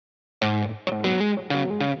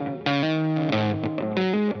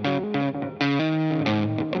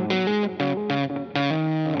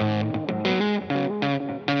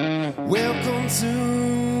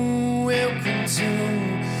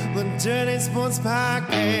Sports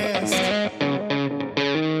Podcast.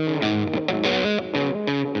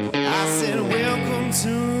 I said, welcome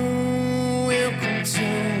to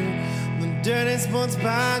the Dirty Sports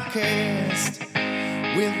Podcast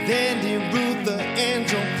with Andy Ruther and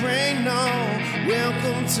Joe Prano.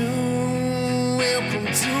 Welcome to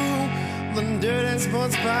the Dirty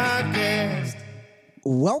Sports Podcast.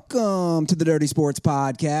 Welcome to the Dirty Sports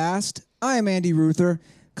Podcast. I am Andy Ruther,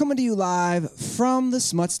 coming to you live from the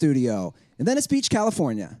Smut Studio in Venice Beach,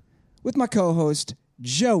 California, with my co-host,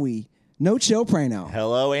 Joey No Chill Prano.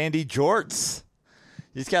 Hello, Andy Jorts.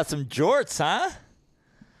 You just got some jorts, huh?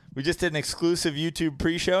 We just did an exclusive YouTube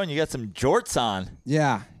pre-show, and you got some jorts on.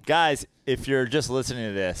 Yeah. Guys, if you're just listening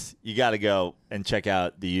to this, you got to go and check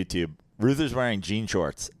out the YouTube. Ruther's wearing jean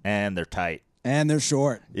shorts, and they're tight. And they're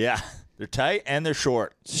short. Yeah, they're tight, and they're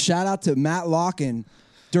short. Shout out to Matt Locken,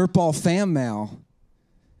 Dirtball Fan Mail.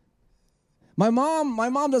 My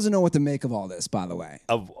mom doesn't know what to make of all this, by the way.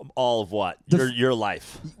 Of all of what? Your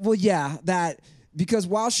life. Well, yeah, because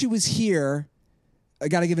while she was here, I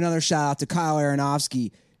got to give another shout out to Kyle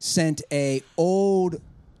Aronofsky, sent a old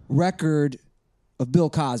record of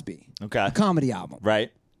Bill Cosby. Okay. A comedy album.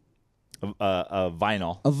 Right. A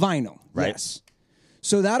vinyl. A vinyl. Right. Yes.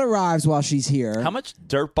 So that arrives while she's here. How much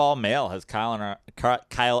dirtball mail has Kyle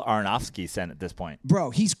Aronofsky sent at this point?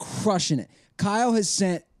 Bro, he's crushing it. Kyle has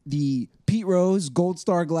sent the Pete Rose Gold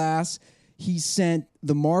Star glass. He sent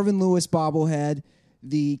the Marvin Lewis bobblehead,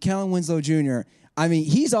 the Kellen Winslow Jr. I mean,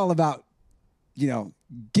 he's all about,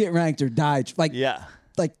 get ranked or die. Yeah.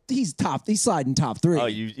 Like he's sliding top 3. Oh,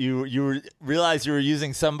 you realized you were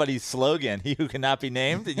using somebody's slogan, "He who cannot be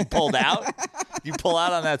named," and you pulled out? You pull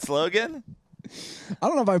out on that slogan? I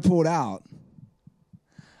don't know if I pulled out.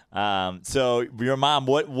 So your mom,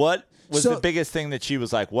 what was the biggest thing that she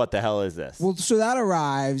was like, what the hell is this? Well, so that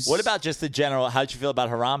arrives. What about just the general, how'd you feel about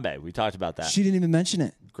Harambe? We talked about that. She didn't even mention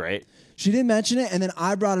it. Great. She didn't mention it, and then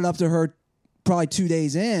I brought it up to her probably 2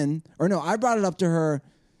 days in. Or no, I brought it up to her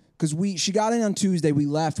because she got in on Tuesday. We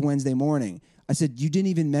left Wednesday morning. I said, you didn't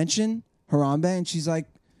even mention Harambe? And she's like,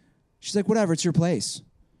 whatever, it's your place.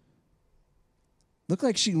 Looked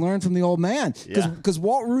like she learned from the old man. Because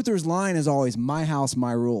Walt Ruther's line is always, my house,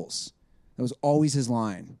 my rules. That was always his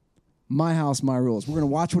line. My house, my rules. We're going to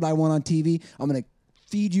watch what I want on TV. I'm going to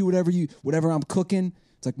feed you whatever I'm cooking.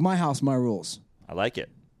 It's like, my house, my rules. I like it.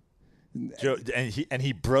 And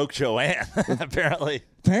he broke Joanne, apparently.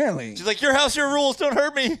 She's like, your house, your rules, don't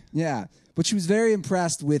hurt me. Yeah. But she was very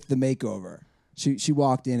impressed with the makeover. She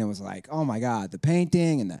walked in and was like, oh, my God, the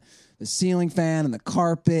painting and the ceiling fan and the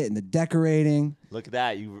carpet and the decorating. Look at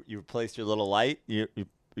that. You replaced your little light. You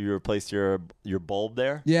replaced your bulb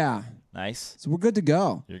there. Yeah. Nice. So we're good to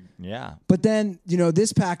go. Yeah. But then,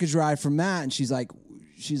 this package arrived from Matt, and she's like,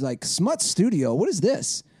 Smut Studio, what is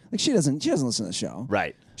this? Like she doesn't listen to the show.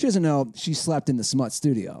 Right. She doesn't know she slept in the Smut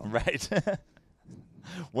Studio. Right.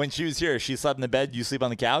 When she was here, she slept in the bed. You sleep on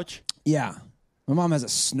the couch? Yeah. My mom has a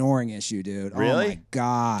snoring issue, dude. Really? Oh, my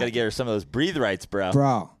God. Got to get her some of those breathe rights, bro.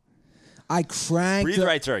 Bro. I cranked. Breathe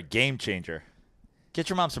rights are a game changer. Get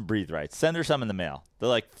your mom some breathe rights. Send her some in the mail. They're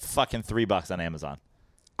like fucking $3 on Amazon.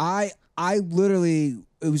 I literally,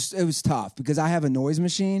 it was tough because I have a noise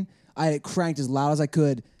machine. I had it cranked as loud as I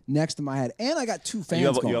could next to my head, and I got 2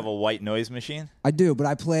 fans going. You have a white noise machine? I do, but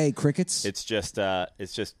I play crickets. It's just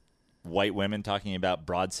white women talking about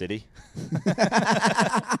Broad City.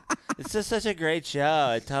 It's just such a great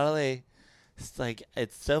show. It's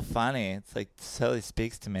so funny. It's like totally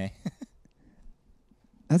speaks to me.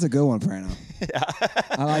 That's a good one, Prano. Yeah.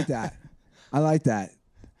 I like that.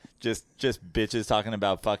 Just bitches talking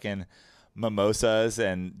about fucking mimosas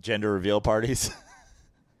and gender reveal parties.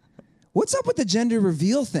 What's up with the gender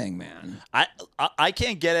reveal thing, man? I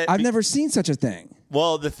can't get it. I've never seen such a thing.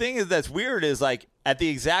 Well, the thing that's weird is like at the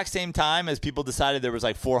exact same time as people decided there was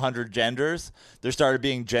like 400 genders, there started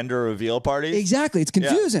being gender reveal parties. Exactly. It's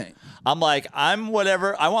confusing. Yeah. I'm like, I'm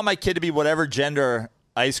whatever. I want my kid to be whatever gender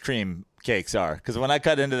ice cream cakes are. Because when I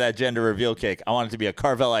cut into that gender reveal cake, I want it to be a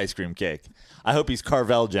Carvel ice cream cake. I hope he's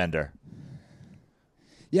Carvel gender.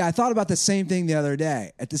 Yeah, I thought about the same thing the other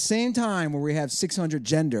day. At the same time where we have 600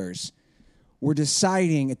 genders, we're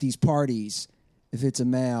deciding at these parties if it's a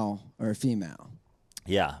male or a female.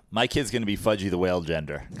 Yeah, my kid's going to be Fudgy the Whale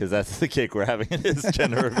gender because that's the cake we're having at his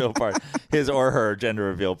gender reveal party, his or her gender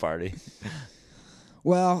reveal party.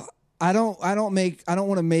 Well, I don't want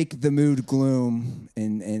to make the mood gloom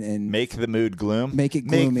and make the mood gloom. Make it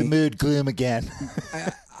gloomy. Make the mood gloom again.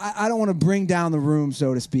 I don't want to bring down the room,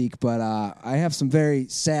 so to speak, but I have some very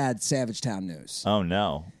sad Savage Town news. Oh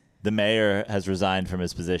no! The mayor has resigned from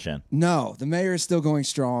his position. No, the mayor is still going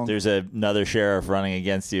strong. There's another sheriff running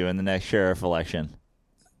against you in the next sheriff election.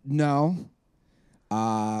 No.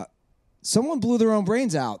 Someone blew their own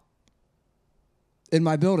brains out in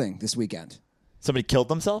my building this weekend. Somebody killed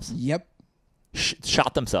themselves? Yep.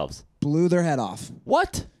 Shot themselves. Blew their head off.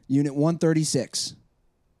 What? Unit 136.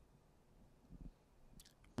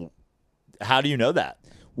 How do you know that?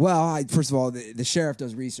 Well, first of all, the sheriff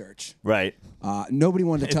does research. Right. Nobody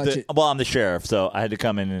wanted to touch it. Well, I'm the sheriff, so I had to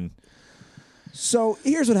come in and So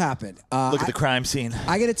here's what happened. look at the crime scene.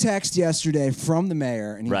 I get a text yesterday from the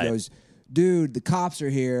mayor, and he Right. goes, dude, the cops are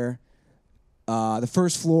here. The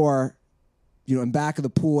first floor, in back of the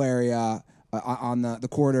pool area on the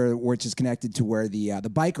corridor, which is connected to where the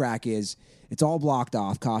bike rack is, it's all blocked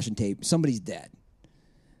off, caution tape. Somebody's dead.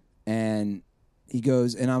 And he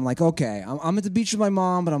goes, and I'm like, okay. I'm at the beach with my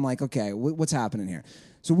mom, but I'm like, okay, what's happening here?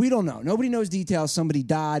 So we don't know. Nobody knows details. Somebody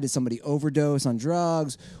died. Did somebody overdose on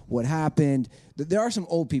drugs? What happened? There are some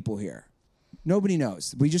old people here. Nobody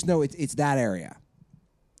knows. We just know it's that area.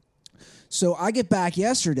 So I get back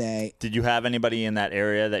yesterday. Did you have anybody in that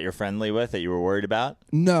area that you're friendly with that you were worried about?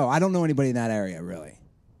 No, I don't know anybody in that area, really.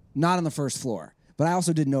 Not on the first floor. But I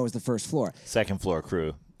also didn't know it was the first floor. Second floor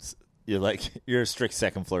crew. You're a strict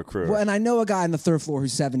second floor crew. Well, and I know a guy on the third floor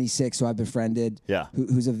who's 76, who I've befriended. Yeah.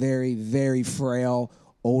 Who's a very, very frail,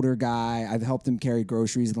 older guy. I've helped him carry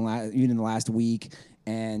groceries even in the last week.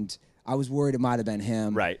 And I was worried it might have been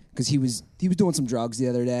him. Right. Because he was doing some drugs the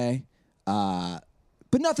other day.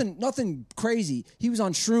 But nothing crazy. He was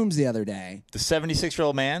on shrooms the other day. The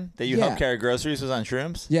 76-year-old man that you Yeah. helped carry groceries was on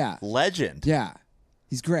shrooms? Yeah. Legend. Yeah.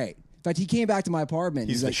 He's great. In fact, he came back to my apartment.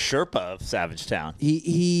 He's the like, Sherpa of Savage Town.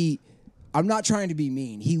 I'm not trying to be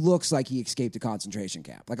mean. He looks like he escaped a concentration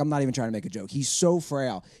camp. Like, I'm not even trying to make a joke. He's so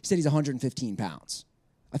frail. He said he's 115 pounds.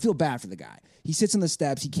 I feel bad for the guy. He sits on the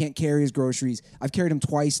steps. He can't carry his groceries. I've carried him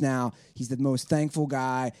twice now. He's the most thankful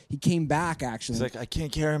guy. He came back, actually. He's like, I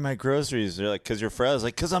can't carry my groceries. They're like, because you're frail. I was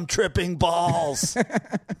like, because I'm tripping balls.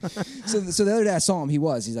 So the other day I saw him.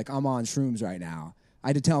 He's like, I'm on shrooms right now. I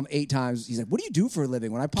had to tell him 8 times. He's like, what do you do for a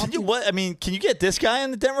living? When I popped Can you get this guy in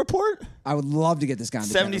the Dent Report? I would love to get this guy on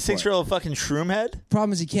the 76-year-old fucking shroom head?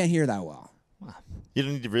 Problem is he can't hear that well. You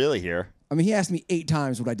don't need to really hear. I mean, he asked me 8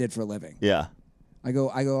 times what I did for a living. Yeah. I go,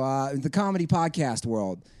 the comedy podcast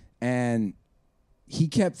world. And he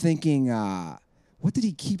kept thinking, what did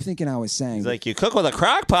he keep thinking I was saying? He's like, you cook with a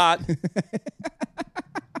crock pot. Can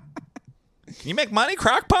you make money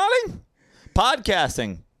crock potting?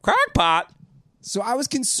 Podcasting. Crock pot. So I was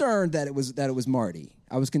concerned that it was Marty.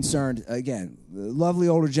 I was concerned, again, lovely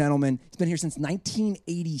older gentleman. He's been here since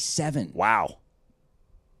 1987. Wow.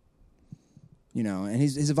 And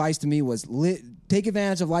his advice to me was, take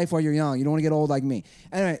advantage of life while you're young. You don't want to get old like me.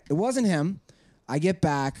 Anyway, it wasn't him. I get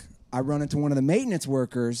back. I run into one of the maintenance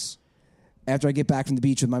workers after I get back from the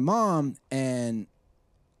beach with my mom. And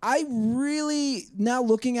I really, now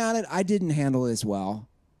looking at it, I didn't handle this well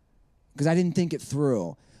because I didn't think it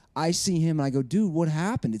through. I see him and I go, dude, what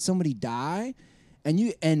happened? Did somebody die?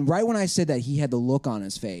 And right when I said that, he had the look on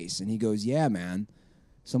his face. And he goes, yeah, man,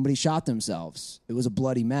 somebody shot themselves. It was a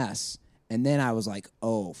bloody mess. And then I was like,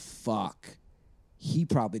 oh, fuck. He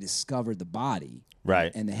probably discovered the body.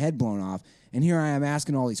 Right. And the head blown off. And here I am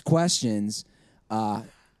asking all these questions.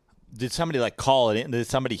 Did somebody call it in? Did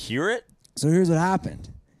somebody hear it? So here's what happened.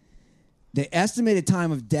 The estimated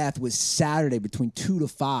time of death was Saturday between 2 to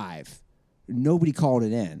 5. Nobody called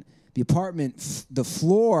it in. The apartment, the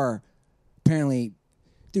floor, apparently,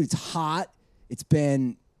 dude, it's hot. It's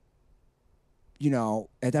been,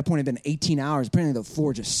 at that point, it had been 18 hours. Apparently, the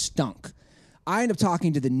floor just stunk. I ended up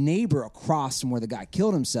talking to the neighbor across from where the guy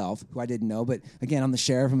killed himself, who I didn't know. But, again, I'm the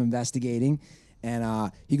sheriff. I'm investigating.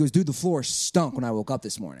 And he goes, dude, the floor stunk when I woke up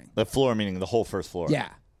this morning. The floor, meaning the whole first floor. Yeah.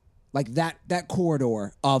 Like that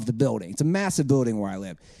corridor of the building. It's a massive building where I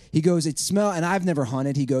live. He goes, it smells, and I've never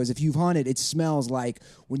hunted. He goes, if you've hunted, it smells like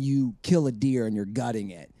when you kill a deer and you're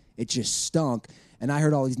gutting it. It just stunk. And I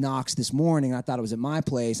heard all these knocks this morning. And I thought it was at my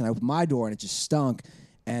place, and I opened my door, and it just stunk.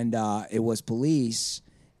 And it was police.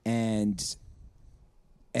 And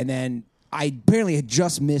then I apparently had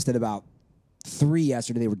just missed it about 3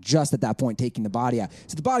 yesterday. They were just at that point taking the body out.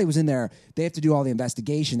 So the body was in there. They have to do all the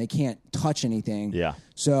investigation. They can't touch anything. Yeah.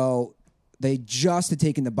 So they just had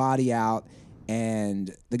taken the body out,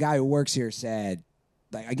 and the guy who works here said,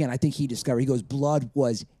 again, I think he discovered, he goes, blood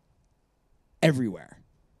was everywhere.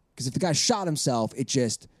 Because if the guy shot himself, it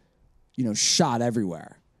just, shot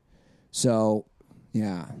everywhere. So,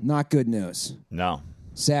 yeah, not good news. No.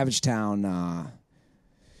 Savage Town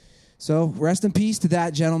So rest in peace to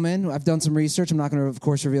that gentleman. I've done some research. I'm not going to, of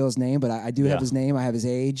course, reveal his name, but I do have his name. I have his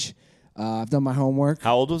age. I've done my homework.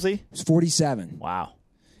 How old was he? He was 47. Wow.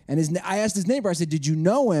 And I asked his neighbor, I said, did you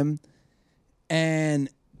know him? And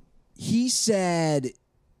he said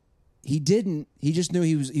he didn't. He just knew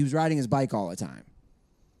he was riding his bike all the time.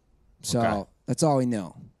 So that's all he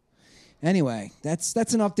knew. Anyway, that's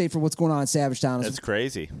an update for what's going on in Savage Town. That's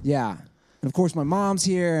crazy. Yeah. And of course my mom's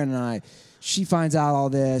here and she finds out all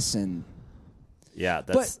this and yeah,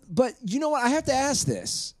 that's but you know what? I have to ask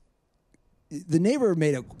this. The neighbor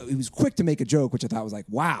he was quick to make a joke, which I thought was like,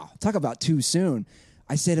 wow, talk about too soon.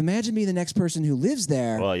 I said, imagine being the next person who lives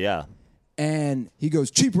there. Well, yeah. And he goes,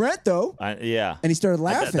 cheap rent though. Yeah. And he started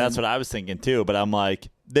laughing. That's what I was thinking too, but I'm like,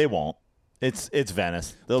 they won't. It's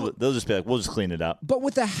Venice. They'll just be like, we'll just clean it up. But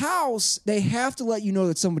with the house, they have to let you know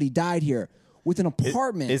that somebody died here. With an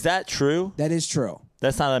apartment. Is that true? That is true.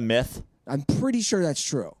 That's not a myth? I'm pretty sure that's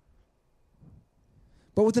true.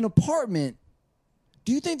 But with an apartment,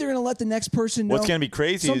 do you think they're going to let the next person know? What's going to be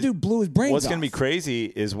crazy Some dude blew his brains What's off. going to be crazy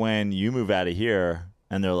is when you move out of here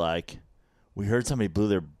and they're like, we heard somebody blew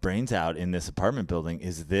their brains out in this apartment building.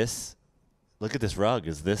 Look at this rug.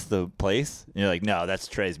 Is this the place? And you're like, no, that's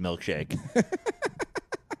Trey's milkshake.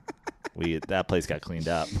 That place got cleaned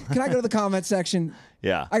up. Can I go to the comment section?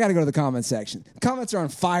 Yeah. I got to go to the comment section. The comments are on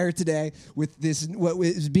fire today with this, what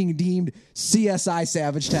is being deemed CSI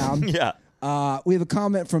Savage Town. Yeah. We have a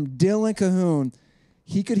comment from Dylan Cahoon.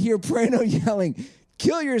 He could hear Prano yelling,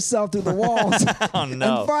 kill yourself through the walls. Oh,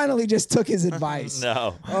 no. And finally just took his advice.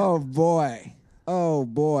 No. Oh, boy. Oh,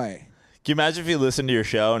 boy. Can you imagine if you listened to your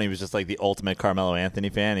show and he was just like the ultimate Carmelo Anthony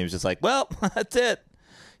fan? He was just like, well, that's it.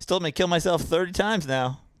 He's told me to kill myself 30 times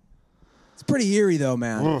now. It's pretty eerie, though,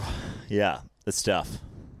 man. Yeah, it's tough.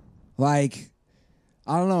 Like,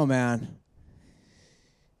 I don't know, man.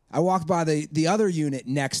 I walked by the other unit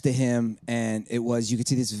next to him, and you could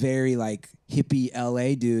see this very, like, hippie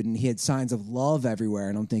L.A. dude, and he had signs of love everywhere.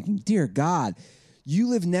 And I'm thinking, dear God, you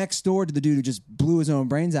live next door to the dude who just blew his own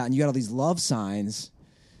brains out, and you got all these love signs.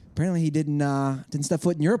 Apparently he didn't step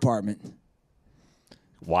foot in your apartment.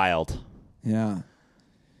 Wild. Yeah.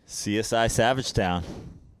 CSI Savage Town.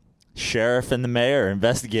 Sheriff and the mayor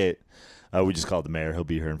investigate. We just called the mayor. He'll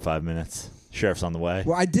be here in 5 minutes. Sheriff's on the way.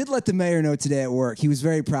 Well, I did let the mayor know today at work. He was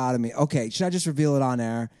very proud of me. Okay, should I just reveal it on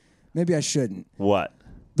air? Maybe I shouldn't. What?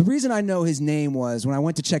 The reason I know his name was when I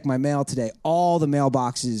went to check my mail today, all the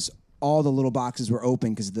mailboxes, all the little boxes were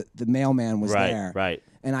open because the mailman was there. Right.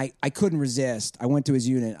 And I couldn't resist. I went to his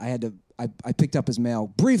unit. I picked up his mail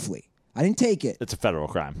briefly. I didn't take it. It's a federal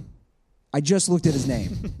crime. I just looked at his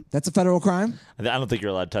name. That's a federal crime? I don't think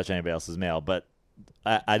you're allowed to touch anybody else's mail, but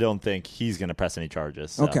I don't think he's going to press any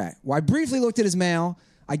charges. So. Okay. Well, I briefly looked at his mail.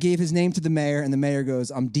 I gave his name to the mayor, and the mayor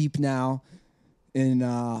goes, I'm deep now.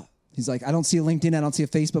 And he's like, I don't see a LinkedIn, I don't see a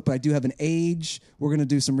Facebook, but I do have an age. We're going to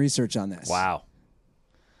do some research on this. Wow.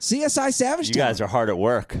 CSI Savage You Town. guys are hard at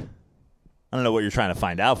work. I don't know what you're trying to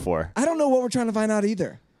find out for, I don't know what we're trying to find out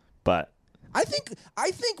either. but I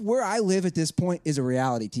think where I live at this point is a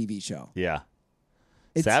reality TV show. yeah.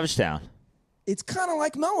 It's, Savage Town. It's kind of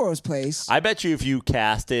like Melrose Place. I bet you if you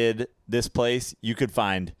casted this place, you could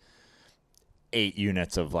find 8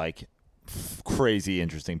 units of like crazy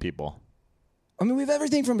interesting people. I mean, we have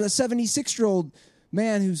everything from a 76-year-old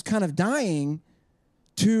man who's kind of dying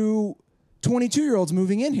to 22-year-olds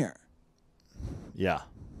moving in here. Yeah.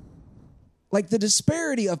 Like the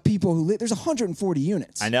disparity of people who live, there's 140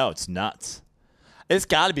 units. I know, it's nuts. It's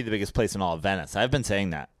got to be the biggest place in all of Venice. I've been saying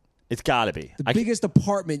that. It's got to be. The biggest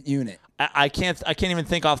apartment unit. I can't even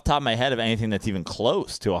think off the top of my head of anything that's even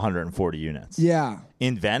close to 140 units. Yeah.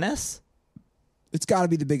 In Venice? It's got to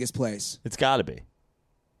be the biggest place. It's got to be.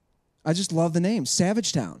 I just love the name,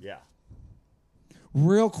 Savage Town. Yeah.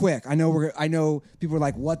 Real quick, I know people are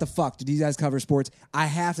like, what the fuck? Do these guys cover sports? I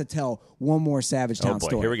have to tell one more Savage Town Oh boy,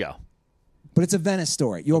 story. here we go. But it's a Venice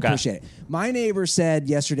story. You'll Okay. appreciate it. My neighbor said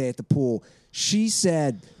yesterday at the pool, she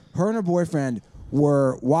said her and her boyfriend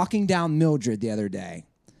were walking down Mildred the other day,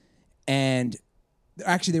 and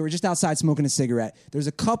actually they were just outside smoking a cigarette. There's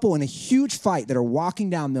a couple in a huge fight that are walking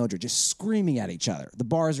down Mildred, just screaming at each other. The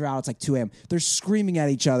bars are out. It's like 2 a.m. They're screaming at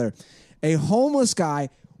each other. A homeless guy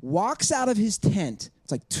walks out of his tent.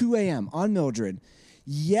 It's like 2 a.m. on Mildred,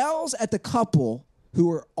 yells at the couple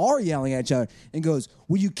who are yelling at each other and goes,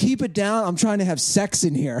 will you keep it down? I'm trying to have sex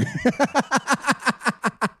in here.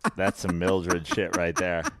 That's some Mildred shit right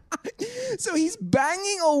there. So he's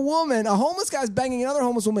banging a woman. A homeless guy's banging another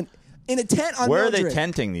homeless woman in a tent on Where Mildred. are they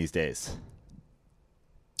tenting these days?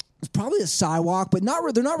 It's probably a sidewalk, but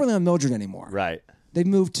they're not really on Mildred anymore. Right. They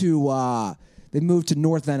moved to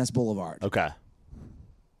North Venice Boulevard. Okay.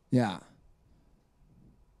 Yeah.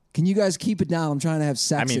 Can you guys keep it down? I'm trying to have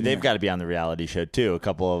sex. I mean, in they've here. got to be on the reality show too. A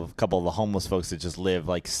couple of the homeless folks that just live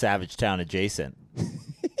like Savage Town adjacent.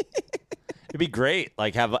 It'd be great.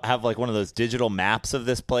 Like have like one of those digital maps of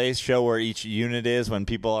this place, show where each unit is when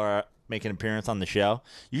people are making an appearance on the show.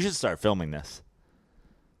 You should start filming this.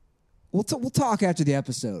 We'll talk after the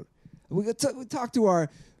episode. We'll talk to our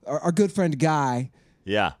good friend Guy.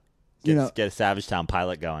 Yeah. Get a Savage Town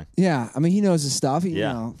pilot going. Yeah, I mean he knows his stuff. Yeah. You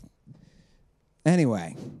know.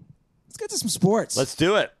 Anyway, let's get to some sports. Let's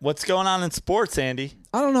do it. What's going on in sports, Andy?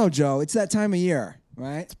 I don't know, Joe. It's that time of year,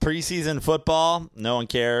 right? Preseason football. No one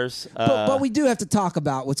cares. But we do have to talk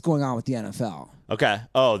about what's going on with the NFL. Okay.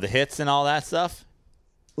 Oh, the hits and all that stuff?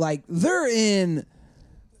 Like they're in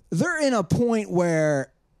a point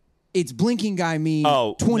where it's blinking guy me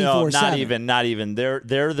 24/7. No, not even.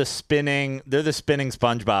 They're the spinning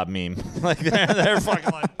SpongeBob meme. Like they're fucking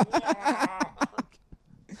like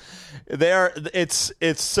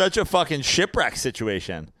it's such a fucking shipwreck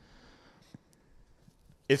situation.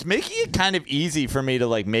 It's making it kind of easy for me to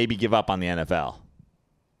like maybe give up on the NFL.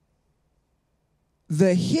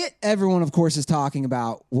 The hit everyone, of course, is talking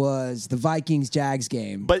about was the Vikings-Jags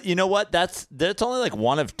game. But you know what? That's only like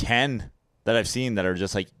one of 10 that I've seen that are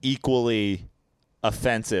just like equally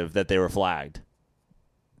offensive that they were flagged.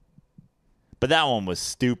 But that one was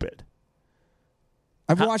stupid.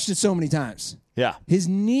 I've watched it so many times. Yeah. His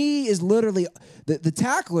knee is literally the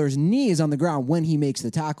tackler's knee is on the ground when he makes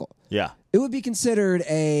the tackle. Yeah. It would be considered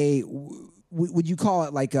would you call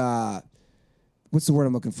it like what's the word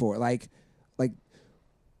I'm looking for? Like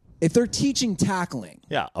if they're teaching tackling.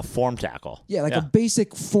 Yeah, a form tackle. Yeah, like a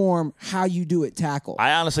basic form how you do it tackle.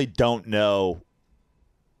 I honestly don't know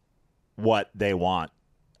what they want.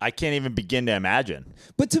 I can't even begin to imagine.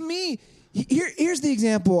 But to me, here's the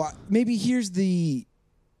example. Maybe here's the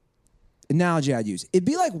analogy I'd use. It'd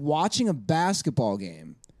be like watching a basketball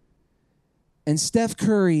game and Steph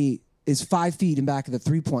Curry is 5 feet in back of the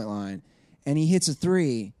 3-point line and he hits a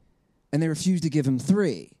 3 and they refuse to give him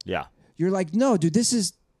 3. Yeah. You're like, no, dude, this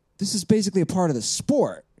is basically a part of the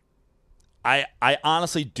sport. I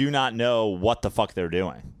honestly do not know what the fuck they're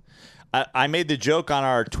doing. I made the joke on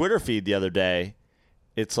our Twitter feed the other day.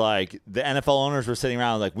 It's like the NFL owners were sitting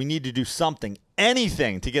around like, we need to do something,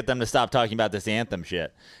 anything to get them to stop talking about this anthem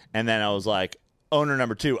shit. And then I was like, owner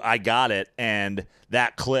number 2, I got it. And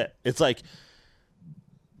that clip, it's like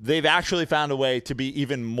they've actually found a way to be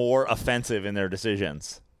even more offensive in their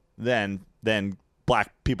decisions than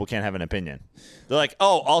black people can't have an opinion. They're like,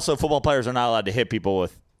 oh, also football players are not allowed to hit people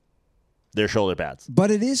with their shoulder pads.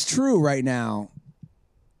 But it is true right now.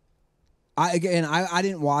 I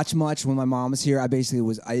didn't watch much when my mom was here. I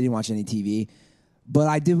didn't watch any TV. But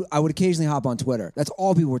I would occasionally hop on Twitter. That's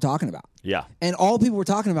all people were talking about. Yeah. And all people were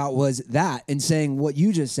talking about was that and saying what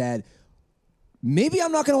you just said. Maybe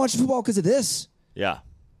I'm not going to watch football because of this. Yeah.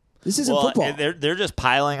 This isn't football. They're just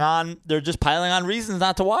piling on. They're just piling on reasons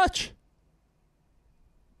not to watch.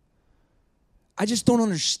 I just don't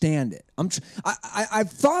understand it. I've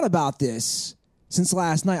thought about this since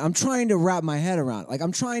last night. I'm trying to wrap my head around it. Like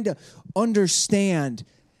I'm trying to understand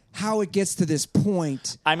how it gets to this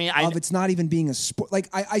point. I mean, it's not even being a sport. Like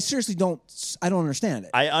I seriously don't understand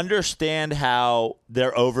it. I understand how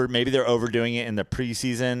maybe they're overdoing it in the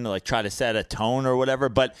preseason, like try to set a tone or whatever.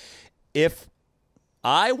 But if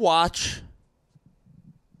I watch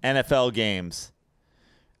NFL games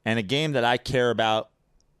and a game that I care about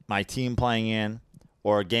my team playing in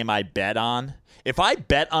or a game I bet on, if I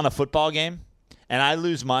bet on a football game and I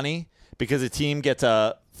lose money because a team gets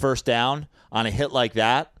a first down on a hit like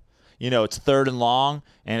that, it's 3rd and long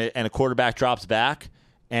and a quarterback drops back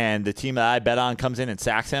and the team that I bet on comes in and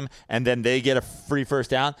sacks him and then they get a free first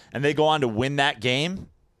down and they go on to win that game,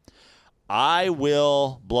 I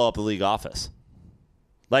will blow up the league office.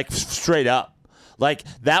 Like straight up. Like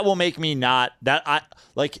that will make me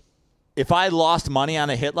if I lost money on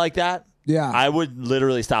a hit like that, I would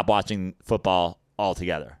literally stop watching football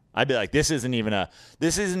altogether. I'd be like, this isn't even a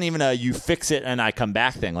you fix it and I come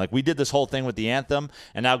back thing. Like we did this whole thing with the anthem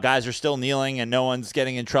and now guys are still kneeling and no one's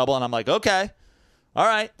getting in trouble. And I'm like, okay, all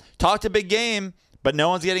right, talked a big game, but no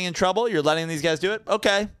one's getting in trouble. You're letting these guys do it.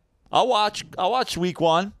 Okay, I'll watch week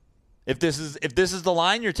 1. If this is the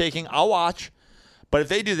line you're taking, I'll watch. But if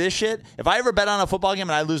they do this shit, if I ever bet on a football game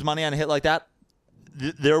and I lose money on a hit like that,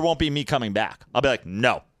 there won't be me coming back. I'll be like,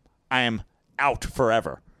 no, I am out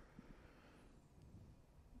forever.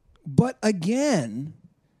 But again,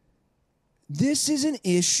 this is an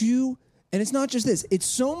issue, and it's not just this. It's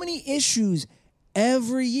so many issues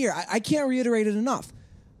every year. I can't reiterate it enough.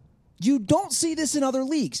 You don't see this in other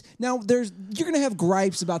leagues. Now, you're going to have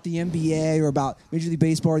gripes about the NBA or about Major League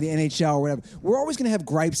Baseball or the NHL or whatever. We're always going to have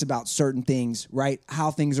gripes about certain things, right?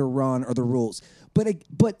 How things are run or the rules. But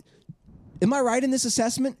am I right in this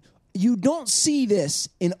assessment? You don't see this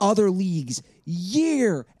in other leagues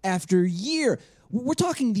year after year. We're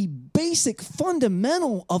talking the basic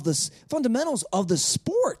fundamentals of the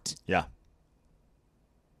sport. Yeah.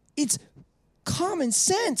 It's common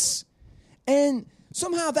sense. And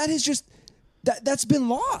somehow that has just that's been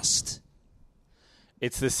lost.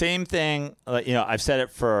 It's the same thing. I've said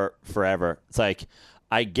it for forever. It's like,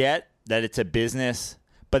 I get that it's a business,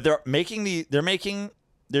 but they're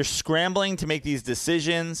scrambling to make these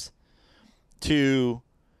decisions to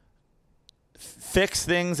fix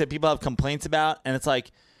things that people have complaints about. And it's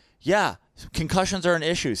like, yeah, concussions are an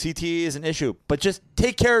issue. CTE is an issue, but just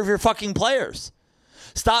take care of your fucking players.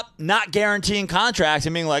 Stop not guaranteeing contracts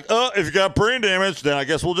and being like, oh, if you got brain damage, then I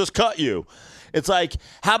guess we'll just cut you. It's like,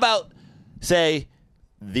 how about say,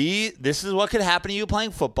 this is what could happen to you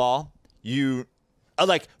playing football.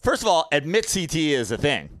 First of all, admit CTE is a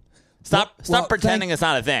thing. Stop pretending it's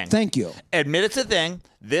not a thing. Thank you. Admit it's a thing.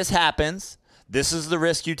 This happens. This is the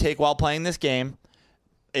risk you take while playing this game.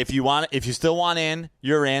 If you still want in,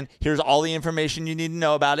 you're in. Here's all the information you need to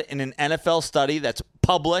know about it in an NFL study that's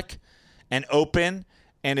public and open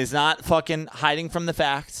and is not fucking hiding from the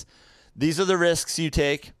facts. These are the risks you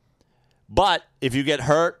take. But if you get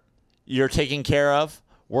hurt, you're taken care of.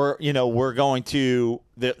 We're going to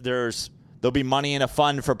there'll be money in a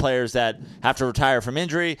fund for players that have to retire from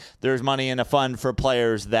injury. There's money in a fund for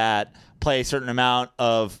players that play a certain amount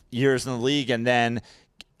of years in the league and then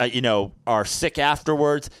are sick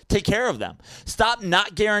afterwards. Take care of them. Stop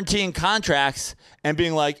not guaranteeing contracts and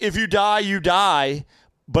being like, if you die, you die.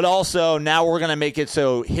 But also now we're going to make it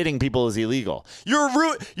so hitting people is illegal.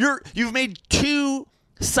 You've made two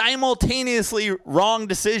simultaneously wrong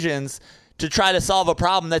decisions to try to solve a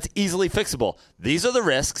problem that's easily fixable. These are the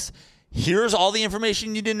risks. Here's all the information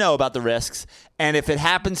you need to know about the risks. And if it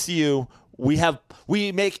happens to you,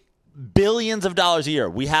 we make billions of dollars a year.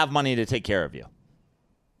 We have money to take care of you.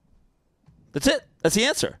 That's it. That's the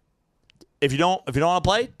answer. If you don't want to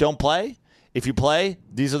play, don't play. If you play,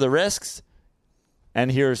 these are the risks.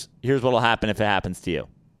 And here's what will happen if it happens to you.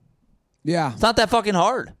 Yeah. It's not that fucking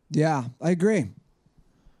hard. Yeah, I agree.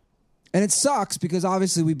 And it sucks because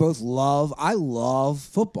obviously I love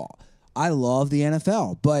football. I love the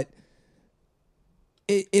NFL. But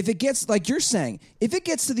if it gets, like you're saying, if it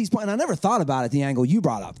gets to these points, and I never thought about it, the angle you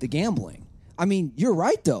brought up, the gambling. I mean, you're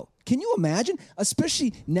right, though. Can you imagine,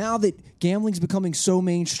 especially now that gambling's becoming so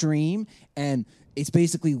mainstream and it's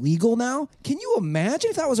basically legal now? Can you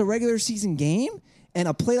imagine if that was a regular season game and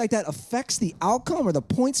a play like that affects the outcome or the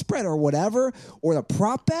point spread or whatever or the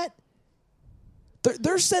prop bet?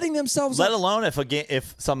 They're setting themselves Let up. alone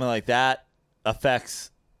if something like that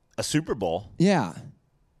affects a Super Bowl. Yeah.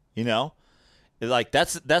 Like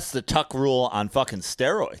that's the Tuck rule on fucking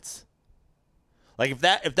steroids. Like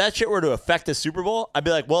if that shit were to affect the Super Bowl, I'd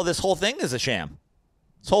be like, well, this whole thing is a sham.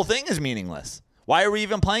 This whole thing is meaningless. Why are we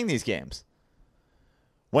even playing these games?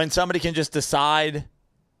 When somebody can just decide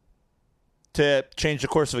to change the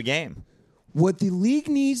course of a game. What the league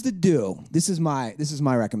needs to do, this is my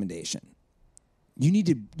recommendation. You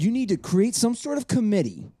need to create some sort of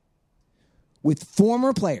committee with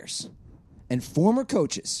former players and former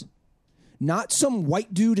coaches. Not some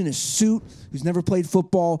white dude in a suit who's never played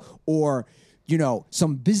football or,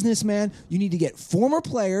 some businessman. You need to get former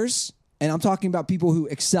players, and I'm talking about people who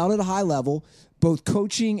excelled at a high level, both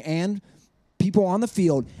coaching and people on the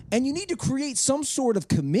field, and you need to create some sort of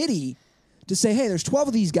committee to say, hey, there's 12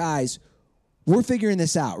 of these guys. We're figuring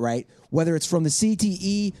this out, right? Whether it's from the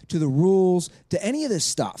CTE to the rules to any of this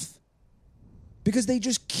stuff. Because they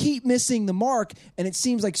just keep missing the mark, and it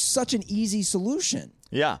seems like such an easy solution.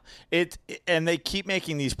 Yeah. And they keep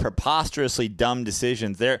making these preposterously dumb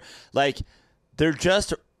decisions. They're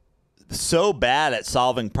just so bad at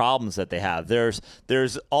solving problems that they have.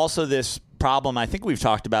 There's also this problem, I think we've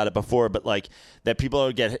talked about it before, but that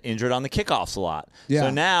people get injured on the kickoffs a lot. Yeah. So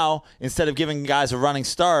now, instead of giving guys a running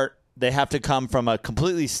start, they have to come from a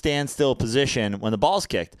completely standstill position when the ball's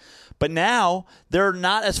kicked. But now they're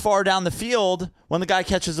not as far down the field when the guy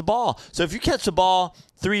catches the ball. So if you catch the ball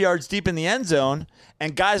 3 yards deep in the end zone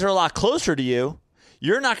and guys are a lot closer to you,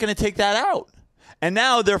 you're not going to take that out. And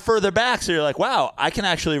now they're further back, so you're like, wow, I can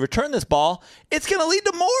actually return this ball. It's going to lead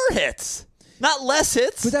to more hits, not less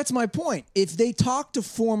hits. But that's my point. If they talk to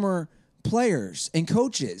former players and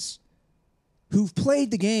coaches who've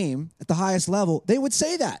played the game at the highest level, they would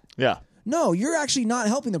say that. Yeah. No, you're actually not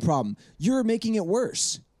helping the problem. You're making it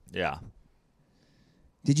worse. Yeah.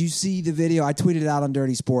 Did you see the video? I tweeted it out on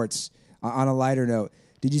Dirty Sports on a lighter note.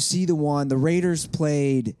 Did you see the one? The Raiders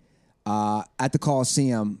played at the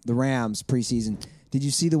Coliseum, the Rams preseason. Did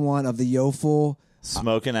you see the one of the Yoful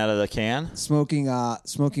Smoking out of the can? smoking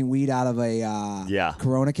weed out of a Yeah.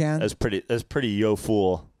 Corona can? That's pretty yo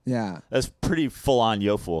fool. Yeah. That's pretty full on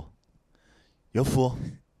yo fool. Yo fool.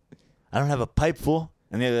 I don't have a pipe, fool.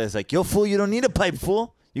 And the other guy's like, yo fool, you don't need a pipe,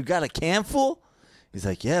 fool. You got a can, fool? He's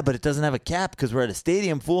like, yeah, but it doesn't have a cap because we're at a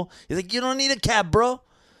stadium, fool. He's like, you don't need a cap, bro.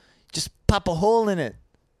 Just pop a hole in it.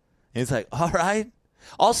 And he's like, all right.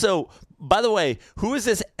 Also, by the way, who is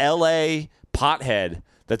this LA pothead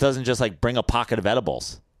that doesn't just like bring a pocket of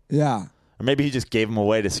edibles? Yeah. Or maybe he just gave them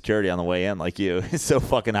away to security on the way in like you. He's so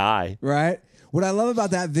fucking high. Right? What I love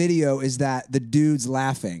about that video is that the dude's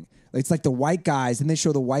laughing. It's like the white guys, and they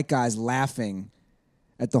show the white guys laughing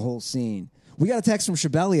at the whole scene. We got a text from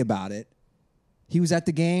Shabelli about it. He was at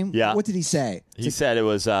the game. Yeah. What did he say? He said it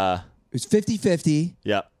was, It was 50-50.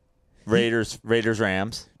 yep, Raiders,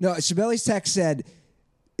 Rams. No, Shabelli's text said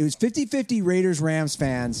it was 50-50 Raiders-Rams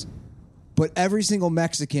fans, but every single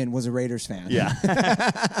Mexican was a Raiders fan. Yeah.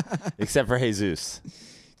 Except for Jesus.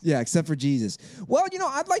 Yeah, except for Jesus. Well,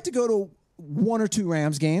 I'd like to go to one or two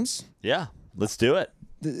Rams games. Yeah, let's do it.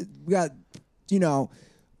 We got,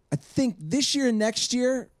 I think this year and next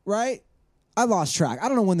year, right? I lost track. I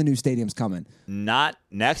don't know when the new stadium's coming. Not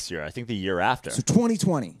next year. I think the year after. So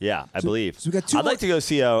 2020. Yeah, I believe. So we got two I'd like to go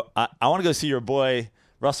see I want to go see your boy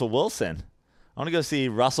Russell Wilson. I want to go see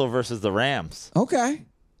Russell versus the Rams. Okay.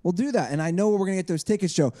 We'll do that. And I know where we're going to get those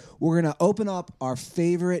tickets, Joe. We're going to open up our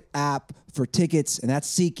favorite app for tickets, and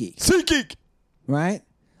that's SeatGeek. SeatGeek. Right?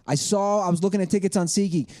 I was looking at tickets on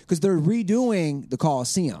SeatGeek because they're redoing the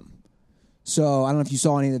Coliseum. So I don't know if you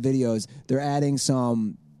saw any of the videos. They're adding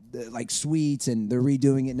some like suites, and they're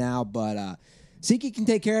redoing it now. But SeatGeek can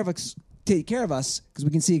take care of us because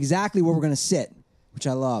we can see exactly where we're going to sit, which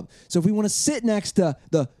I love. So if we want to sit next to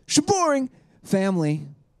the Shaboring family,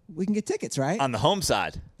 we can get tickets, right? On the home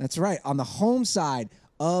side. That's right, on the home side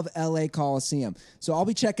of LA Coliseum. So I'll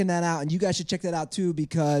be checking that out, and you guys should check that out too,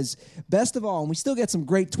 because best of all, and we still get some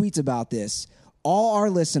great tweets about this, all our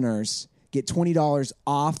listeners get $20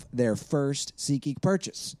 off their first SeatGeek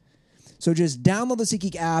purchase. So just download the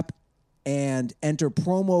SeatGeek app and enter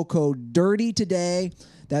promo code DIRTY today.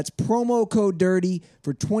 That's promo code DIRTY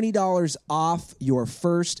for $20 off your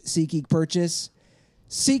first SeatGeek purchase.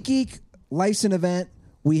 SeatGeek, life's an event.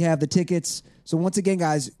 We have the tickets. So once again,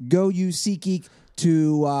 guys, go use SeatGeek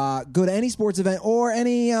to go to any sports event or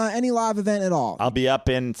any live event at all. I'll be up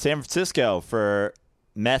in San Francisco for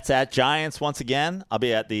Mets at Giants once again. I'll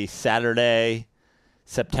be at the Saturday,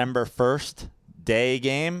 September 1st day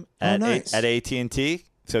game at AT&T.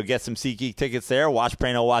 So get some SeatGeek tickets there. Watch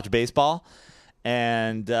Prano watch baseball.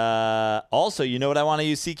 And also, you know what I want to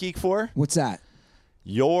use SeatGeek for? What's that?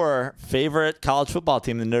 Your favorite college football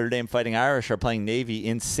team, the Notre Dame Fighting Irish, are playing Navy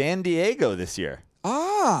in San Diego this year.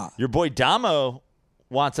 Ah. Your boy Damo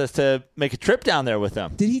wants us to make a trip down there with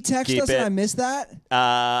him. Did he text us and I missed that?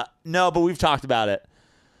 No, but we've talked about it.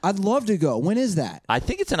 I'd love to go. When is that? I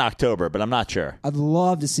think it's in October, but I'm not sure. I'd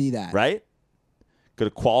love to see that. Right? Go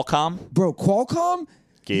to Qualcomm. Bro, Qualcomm?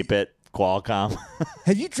 Keep it. Qualcomm.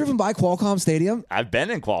 Have you driven by Qualcomm Stadium? I've been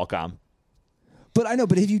in Qualcomm. But I know,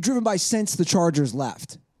 but have you driven by since the Chargers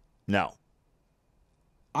left? No.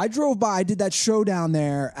 I drove by. I did that show down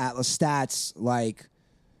there at Lestat's like,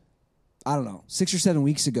 I don't know, 6 or 7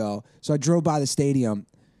 weeks ago. So I drove by the stadium.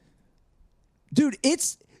 Dude,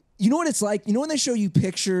 you know what it's like? You know when they show you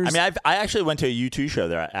pictures? I mean, I actually went to a U2 show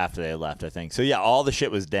there after they left, I think. So, yeah, all the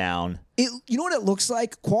shit was down. You know what it looks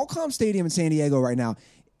like? Qualcomm Stadium in San Diego right now,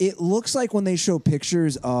 it looks like when they show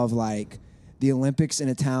pictures of like the Olympics in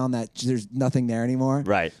a town that there's nothing there anymore.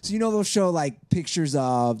 Right. So, they'll show like pictures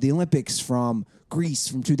of the Olympics from Greece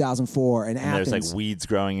from 2004 and Athens. There's like weeds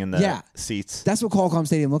growing in the seats. That's what Qualcomm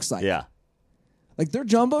Stadium looks like. Yeah. Like their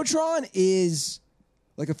Jumbotron is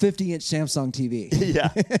like a 50-inch Samsung TV. Yeah.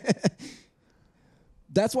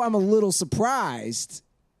 That's why I'm a little surprised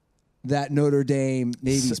that Notre Dame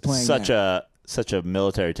Navy's playing there. Such a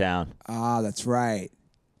military town. Ah, that's right.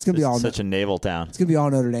 It's gonna be all such a naval town. It's gonna be all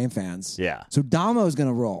Notre Dame fans. Yeah. So Damo's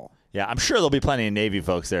gonna roll. Yeah, I'm sure there'll be plenty of Navy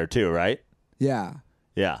folks there too, right? Yeah.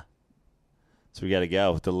 Yeah. So we got to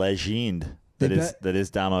go with the legend that is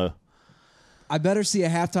Damo. I better see a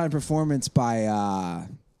halftime performance by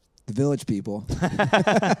the Village People. Wouldn't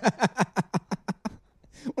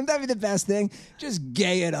that be the best thing? Just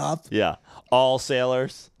gay it up. Yeah. All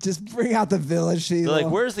sailors. Just bring out the Village People. They're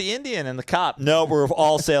like, where's the Indian and the cop? No, we're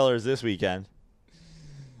all sailors this weekend.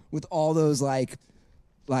 With all those like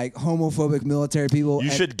like homophobic military people. You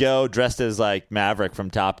And- should go dressed as like Maverick from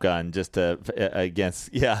Top Gun just to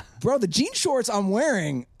against. Yeah. bro, the jean shorts I'm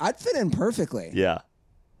wearing, I'd fit in perfectly. Yeah.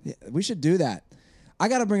 Yeah, we should do that. I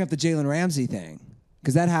got to bring up the Jalen Ramsey thing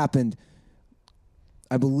because that happened,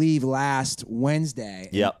 I believe, last Wednesday.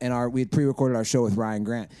 Yep. And we had pre-recorded our show with Ryan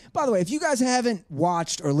Grant. By the way, if you guys haven't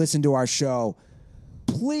watched or listened to our show,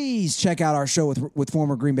 please check out our show with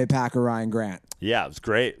former Green Bay Packer Ryan Grant. Yeah, it was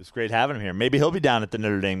great. It was great having him here. Maybe he'll be down at the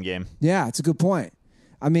Notre Dame game. Yeah, it's a good point.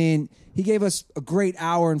 I mean, he gave us a great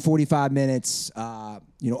hour and 45 minutes,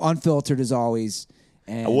 unfiltered as always.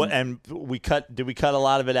 And we cut? Did we cut a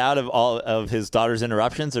lot of it out of all of his daughter's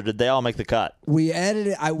interruptions, or did they all make the cut? we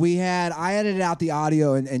edited. I edited out the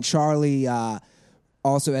audio, and Charlie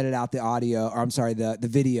also edited out the audio. Or I'm sorry, the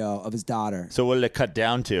video of his daughter. So what did it cut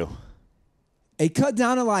down to? It cut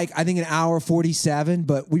down to like I think an hour 47,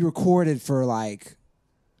 but we recorded for like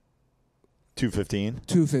 2:15.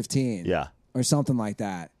 2:15. Yeah. or something like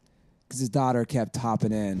that, because his daughter kept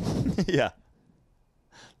hopping in. Yeah.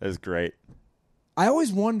 That was great. I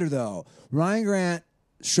always wonder, though, Ryan Grant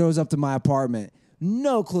shows up to my apartment,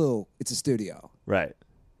 no clue it's a studio. Right.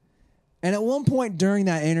 And at one point during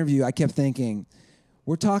that interview, I kept thinking,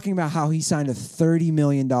 we're talking about how he signed a $30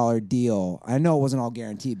 million deal. I know it wasn't all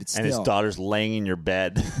guaranteed, but still. And his daughter's laying in your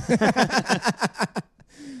bed.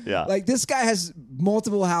 Yeah. Like, this guy has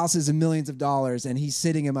multiple houses and millions of dollars, and he's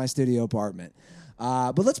sitting in my studio apartment.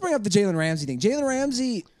 But let's bring up the Jalen Ramsey thing. Jalen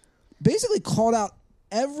Ramsey basically called out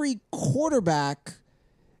every quarterback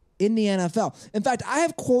in the NFL. In fact, I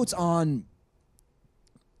have quotes on,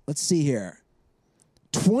 let's see here,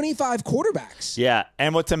 25 quarterbacks. Yeah.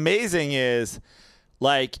 And what's amazing is,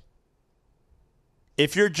 like,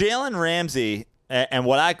 if you're Jalen Ramsey, and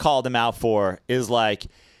what I called him out for is, like,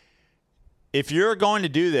 if you're going to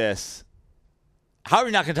do this, how are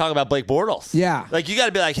you not going to talk about Blake Bortles? Yeah. Like, you got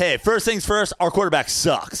to be like, hey, first things first, our quarterback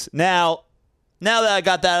sucks. Now that I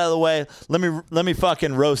got that out of the way, let me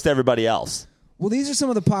fucking roast everybody else. Well, these are some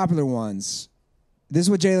of the popular ones. This is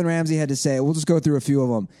what Jalen Ramsey had to say. We'll just go through a few of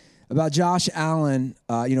them. About Josh Allen,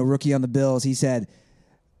 rookie on the Bills, he said,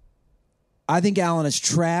 I think Allen is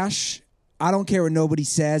trash. I don't care what nobody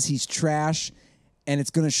says. He's trash, and it's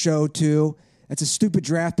going to show, too. That's a stupid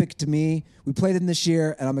draft pick to me. We played him this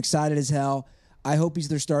year, and I'm excited as hell. I hope he's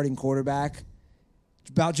their starting quarterback.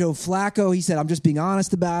 About Joe Flacco, he said, I'm just being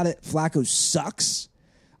honest about it. Flacco sucks.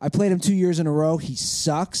 I played him 2 years in a row. He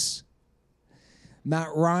sucks. Matt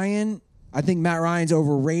Ryan, I think Matt Ryan's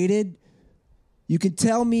overrated. You can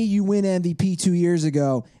tell me you win MVP 2 years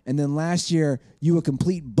ago, and then last year you a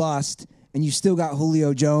complete bust, and you still got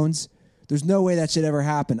Julio Jones. There's no way that should ever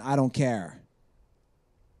happen. I don't care.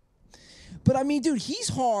 But, I mean, dude, he's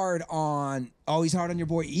hard on your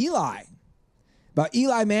boy Eli. About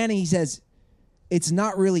Eli Manning, he says, it's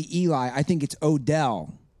not really Eli. I think it's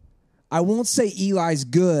Odell. I won't say Eli's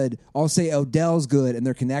good. I'll say Odell's good, and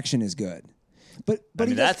their connection is good. But I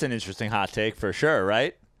mean, that's an interesting hot take for sure,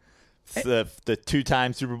 right? The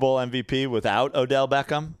two-time Super Bowl MVP without Odell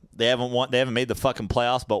Beckham. They haven't made the fucking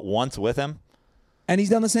playoffs but once with him. And he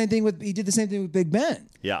did the same thing with Big Ben.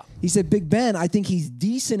 Yeah. He said, Big Ben, I think he's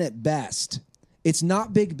decent at best. It's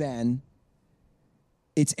not Big Ben.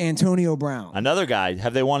 It's Antonio Brown. Another guy.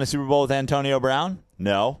 Have they won a Super Bowl with Antonio Brown?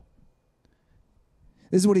 No.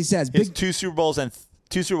 This is what he says. He has two Super Bowl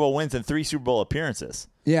wins and 3 Super Bowl appearances.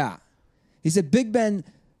 Yeah. He said Big Ben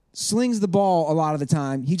slings the ball a lot of the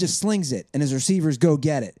time. He just slings it, and his receivers go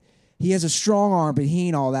get it. He has a strong arm, but he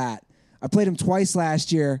ain't all that. I played him twice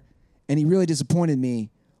last year, and he really disappointed me.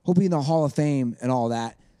 He'll be in the Hall of Fame and all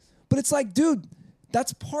that. But it's like, dude,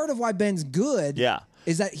 that's part of why Ben's good. Yeah.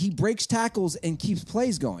 Is that he breaks tackles and keeps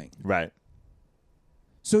plays going. Right.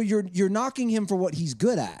 So you're knocking him for what he's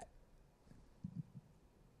good at.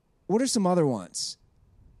 What are some other ones?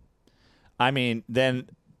 I mean, then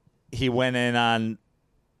he went in on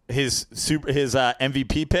his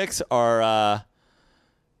MVP picks are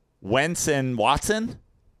Wentz and Watson.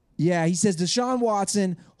 Yeah, he says Deshaun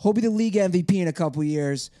Watson, he'll be the league MVP in a couple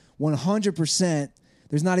years, 100%.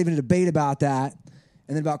 There's not even a debate about that.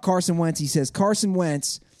 And then about Carson Wentz, he says Carson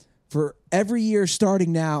Wentz, for every year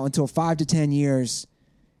starting now until 5 to 10 years,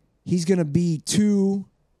 he's going to be two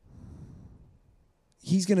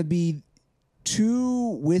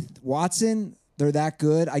with Watson. They're that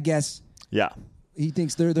good, I guess. Yeah. He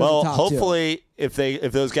thinks they're the well, top hopefully, if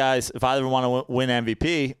those guys, if either want to win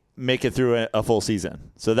MVP, make it through a full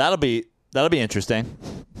season. So that'll be interesting.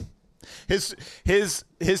 His 2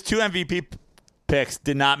 MVP picks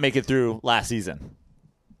did not make it through last season.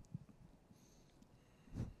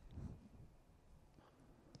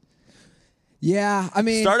 Yeah, I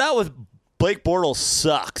mean, start out with Blake Bortles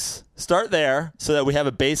sucks. Start there so that we have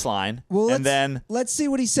a baseline. Well, and then let's see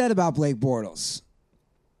what he said about Blake Bortles.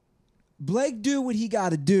 Blake do what he got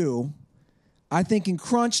to do. I think in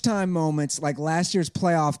crunch time moments like last year's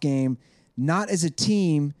playoff game, not as a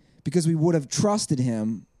team because we would have trusted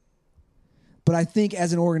him, but I think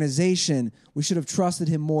as an organization, we should have trusted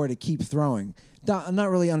him more to keep throwing. I'm not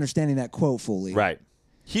really understanding that quote fully. right.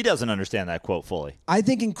 He doesn't understand that quote fully. I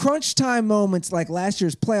think in crunch time moments like last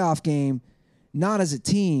year's playoff game, not as a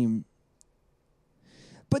team.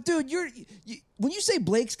 But, dude, when you say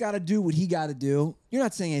Blake's got to do what he got to do, you're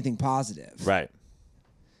not saying anything positive. Right.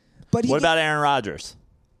 But What about Aaron Rodgers?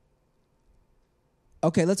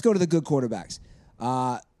 Okay, let's go to the good quarterbacks.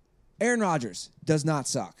 Aaron Rodgers does not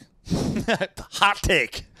suck. Hot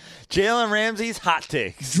take. Jalen Ramsey's hot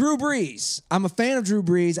takes. Drew Brees. I'm a fan of Drew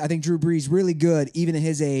Brees. I think Drew Brees really good. Even at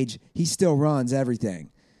his age, he still runs everything.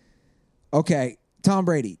 Okay, Tom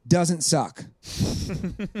Brady doesn't suck.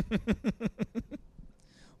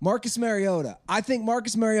 Marcus Mariota. I think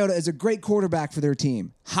Marcus Mariota is a great quarterback for their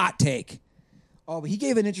team. Hot take. Oh, but he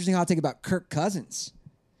gave an interesting hot take about Kirk Cousins.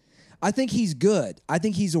 I think he's good. I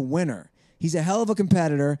think he's a winner. He's a hell of a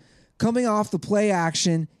competitor. Coming off the play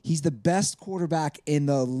action, he's the best quarterback in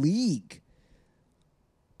the league.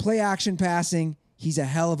 Play action passing, he's a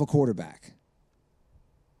hell of a quarterback.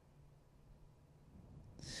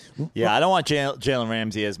 Yeah, I don't want Jalen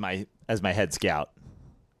Ramsey as my head scout.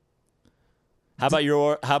 How about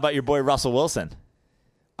your boy Russell Wilson?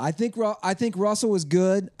 I think Russell was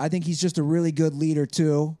good. I think he's just a really good leader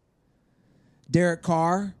too. Derek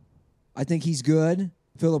Carr, I think he's good.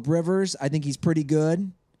 Phillip Rivers, I think he's pretty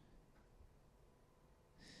good.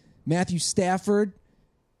 Matthew Stafford.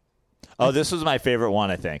 Oh, this was my favorite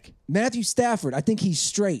one, I think. Matthew Stafford, I think he's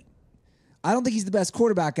straight. I don't think he's the best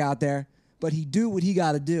quarterback out there, but he do what he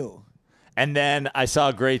got to do. And then I saw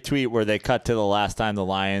a great tweet where they cut to the last time the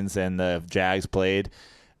Lions and the Jags played.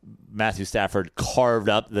 Matthew Stafford carved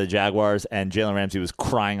up the Jaguars, and Jalen Ramsey was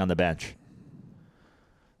crying on the bench.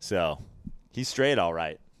 So he's straight all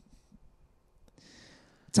right.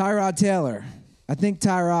 Tyrod Taylor. I think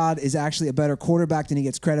Tyrod is actually a better quarterback than he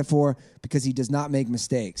gets credit for because he does not make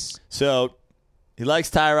mistakes. So he likes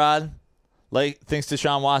Tyrod, thinks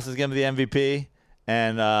Deshaun Watson is going to be the MVP,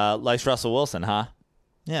 and likes Russell Wilson, huh?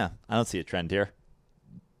 Yeah, I don't see a trend here.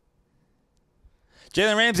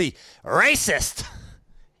 Jalen Ramsey, racist.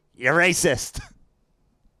 You're racist.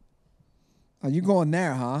 Oh, you going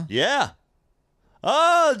there, huh? Yeah.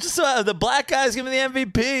 Oh, just the black guy's giving the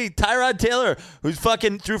MVP. Tyrod Taylor, who's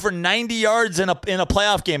fucking threw for 90 yards in a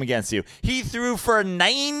playoff game against you. He threw for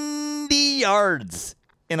 90 yards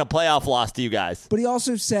in a playoff loss to you guys. But he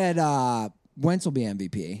also said Wentz will be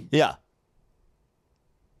MVP. Yeah.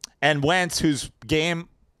 And Wentz, whose game,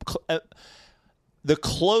 the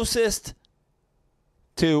closest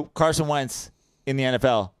to Carson Wentz in the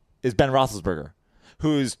NFL is Ben Roethlisberger,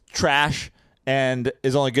 who's trash and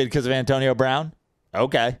is only good because of Antonio Brown.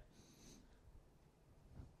 Okay.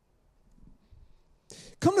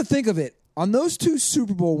 Come to think of it, on those two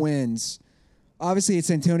Super Bowl wins, obviously it's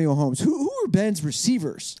Antonio Holmes. Who were Ben's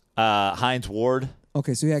receivers? Hines Ward.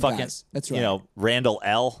 Okay, so he had Fucking, guys. That's right. Randall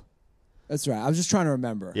L. That's right. I was just trying to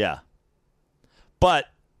remember. Yeah. But,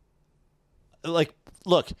 look,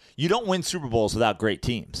 you don't win Super Bowls without great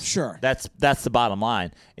teams. Sure. That's the bottom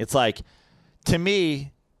line. It's like, to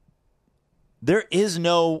me, there is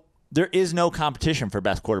no competition for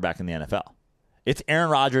best quarterback in the NFL. It's Aaron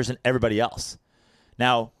Rodgers and everybody else.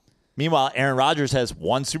 Now, meanwhile, Aaron Rodgers has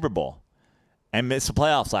one Super Bowl and missed the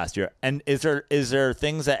playoffs last year. And is there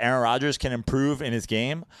things that Aaron Rodgers can improve in his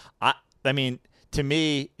game? I mean, to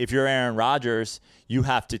me, if you're Aaron Rodgers, you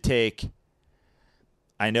have to take.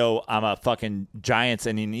 I know I'm a fucking Giants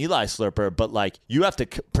and an Eli slurper, but you have to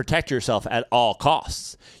protect yourself at all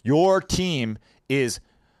costs. Your team is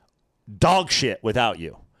dog shit without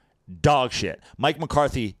you. Dog shit. Mike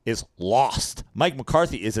McCarthy is lost. Mike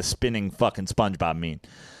McCarthy is a spinning fucking SpongeBob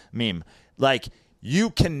meme. You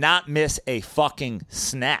cannot miss a fucking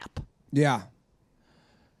snap. Yeah.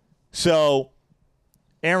 So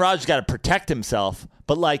Aaron Rodgers got to protect himself,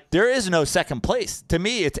 but there is no second place. To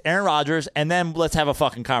me, it's Aaron Rodgers, and then let's have a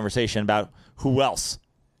fucking conversation about who else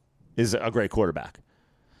is a great quarterback.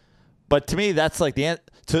 But to me, that's the end.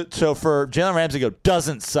 So for Jalen Ramsey to go,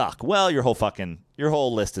 doesn't suck. Well, your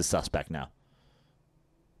whole list is suspect now.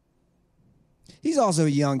 He's also a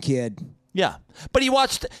young kid. Yeah. But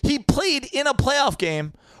he played in a playoff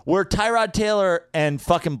game where Tyrod Taylor and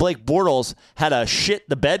fucking Blake Bortles had a shit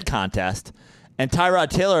the bed contest, and Tyrod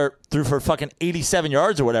Taylor threw for fucking 87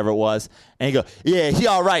 yards or whatever it was, and you go, yeah, he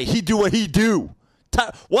all right. He do what he do.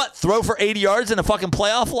 What? Throw for 80 yards in a fucking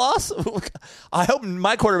playoff loss? I hope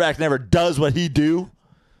my quarterback never does what he do.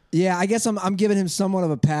 Yeah, I guess I'm giving him somewhat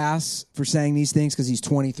of a pass for saying these things because he's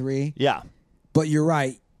 23. Yeah. But you're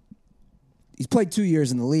right. He's played 2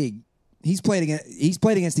 years in the league. He's played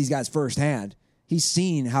against these guys firsthand. He's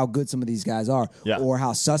seen how good some of these guys are, or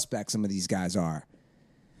how suspect some of these guys are.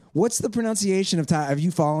 What's the pronunciation of Tyrod? Have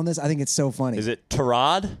you followed this? I think it's so funny. Is it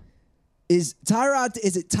Tyrod? Is it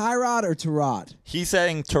Tyrod or Tyrod? He's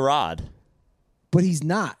saying Tyrod. But he's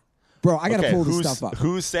not. Bro, I got to pull this stuff up.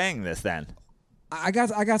 Who's saying this then? I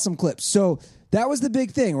got some clips. So that was the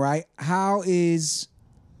big thing, right? How is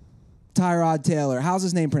Tyrod Taylor? How's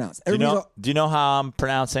his name pronounced? Do you know how I'm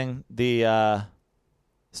pronouncing the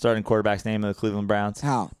starting quarterback's name of the Cleveland Browns?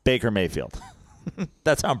 How? Baker Mayfield.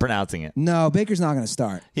 That's how I'm pronouncing it. No, Baker's not going to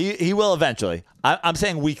start. He will eventually. I'm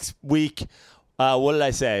saying week. What did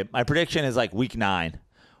I say? My prediction is like week 9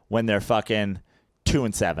 when they're fucking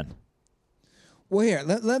 2-7. Well, here,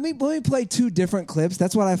 let me play 2 different clips.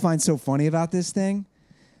 That's what I find so funny about this thing.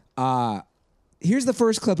 Here's the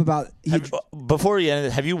first clip about. Before you end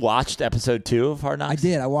it, have you watched episode 2 of Hard Knocks? I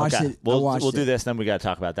did. I watched it. We'll do this, then we got to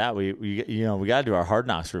talk about that. We got to do our Hard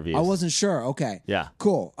Knocks reviews. I wasn't sure. Okay. Yeah.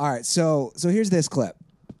 Cool. All right. So here's this clip.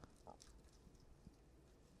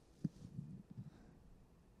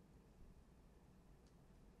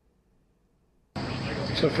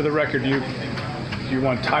 So for the record, you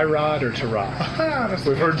want Tyrod or Tyrod?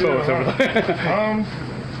 We've heard both. I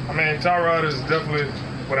mean, Tyrod is definitely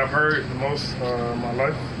what I've heard the most in my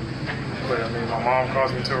life. But I mean, my mom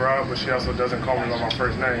calls me Tyrod, but she also doesn't call me by my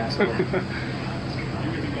first name. So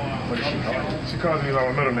what does she call me? She calls me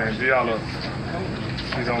by my middle name, Diallo.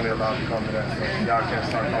 She's only allowed to call me that, so y'all can't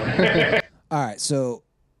start calling me. All right, so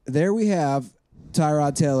there we have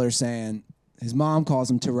Tyrod Taylor saying his mom calls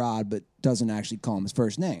him Tyrod, but doesn't actually call him his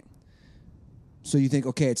first name. So you think,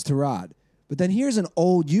 okay, it's Tyrod. But then here's an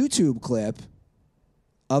old YouTube clip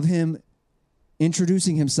of him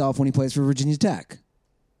introducing himself when he plays for Virginia Tech.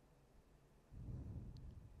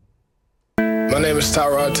 My name is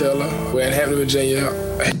Tyrod Taylor. We're in Hampton, Virginia.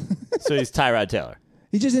 So he's Tyrod Taylor.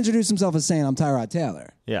 He just introduced himself as saying, I'm Tyrod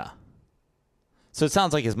Taylor. Yeah. So it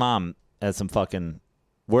sounds like his mom has some fucking...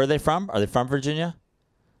 Where are they from? Are they from Virginia?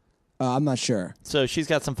 I'm not sure. So she's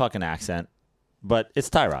got some fucking accent, but it's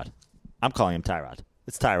Tyrod. I'm calling him Tyrod.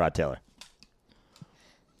 It's Tyrod Taylor.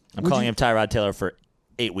 I'm calling him Tyrod Taylor for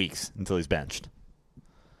 8 weeks until he's benched.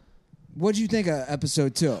 What do you think of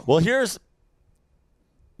episode 2? Well, here's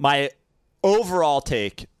my overall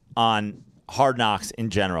take on Hard Knocks in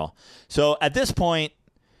general. So at this point,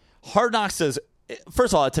 Hard Knocks is,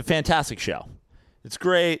 first of all, it's a fantastic show. It's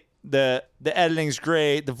great. The editing's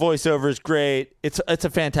great. The voiceover is great. It's a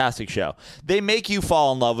fantastic show. They make you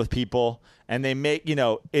fall in love with people, and they make,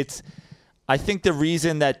 it's, I think the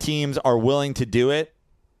reason that teams are willing to do it,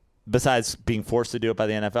 besides being forced to do it by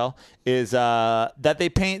the NFL, is that they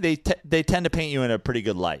tend to paint you in a pretty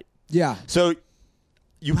good light. Yeah. So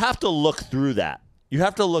you have to look through that. You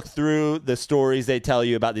have to look through the stories they tell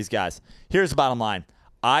you about these guys. Here's the bottom line.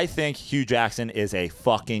 I think Hugh Jackson is a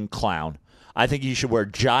fucking clown. I think he should wear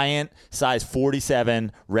giant size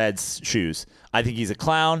 47 Reds shoes. I think he's a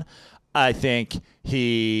clown. I think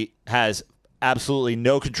he has absolutely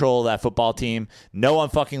no control of that football team. No one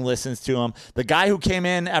fucking listens to him. The guy who came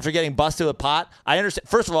in after getting busted with pot, I understand.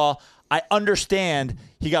 First of all, I understand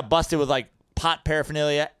he got busted with like pot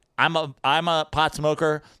paraphernalia. I'm a pot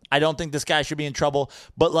smoker. I don't think this guy should be in trouble.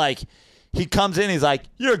 But like, he comes in, he's like,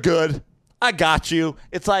 "You're good. I got you."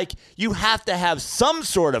 It's like you have to have some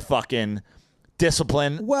sort of fucking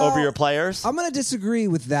discipline over your players. I'm going to disagree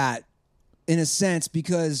with that in a sense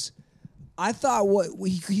because I thought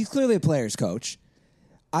he's clearly a player's coach.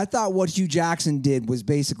 I thought what Hugh Jackson did was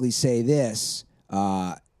basically say this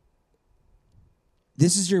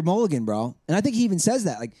is your mulligan, bro. And I think he even says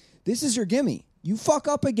that. Like, this is your gimme. You fuck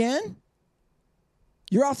up again,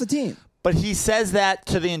 you're off the team. But he says that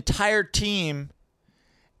to the entire team,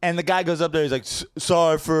 and the guy goes up there, he's like,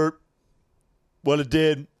 "Sorry for what it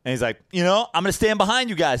did." And he's like, I'm going to stand behind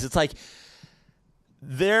you guys. It's like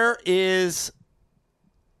there is,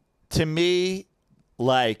 to me,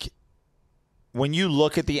 like when you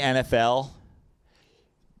look at the NFL,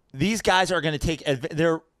 these guys are going to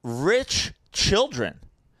they're rich children.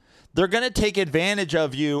 They're going to take advantage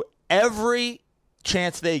of you every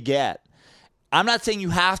chance they get. I'm not saying you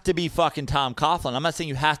have to be fucking Tom Coughlin. I'm not saying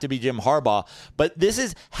you have to be Jim Harbaugh. But this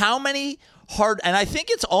is how many and I think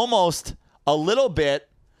it's almost a little bit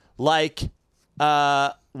like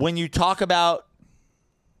when you talk about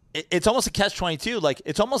it's almost a catch-22. Like,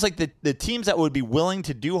 it's almost like the teams that would be willing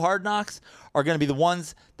to do Hard Knocks are going to be the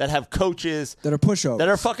ones that have coaches that are pushovers. That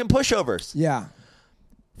are fucking pushovers. Yeah.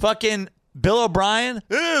 Fucking Bill O'Brien,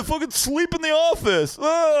 fucking sleep in the office.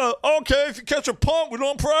 Okay, if you catch a punt, we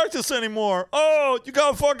don't practice anymore. Oh, you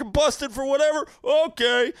got fucking busted for whatever?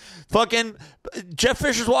 Okay. Fucking Jeff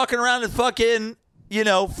Fisher's walking around in fucking,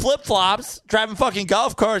 flip-flops, driving fucking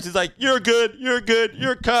golf carts. He's like, you're good, you're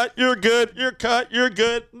cut, you're good, you're cut, you're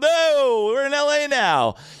good. No, we're in LA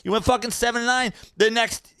now. You went fucking 7-9. The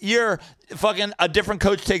next year, fucking a different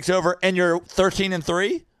coach takes over and you're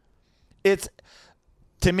 13-3. It's,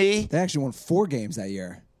 to me, they actually won 4 games that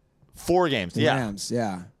year. 4 games, the Rams,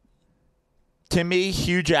 yeah. To me,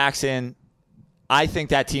 Hugh Jackson, I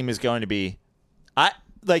think that team is going to be,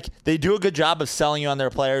 they do a good job of selling you on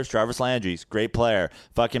their players. Jarvis Landry's great player.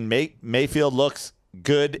 Fucking Mayfield looks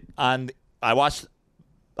good I watched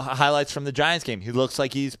highlights from the Giants game. He looks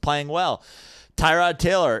like he's playing well. Tyrod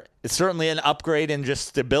Taylor is certainly an upgrade in just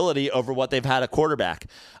stability over what they've had a quarterback.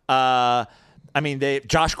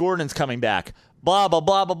 Josh Gordon's coming back. Blah, blah,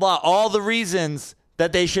 blah, blah, blah. All the reasons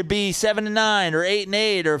that they should be 7-9 or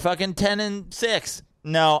 8-8 or fucking 10-6.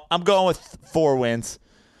 No, I'm going with 4 wins.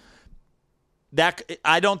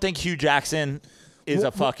 I don't think Hugh Jackson is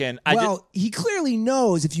a fucking... he clearly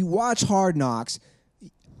knows. If you watch Hard Knocks,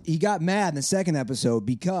 he got mad in the second episode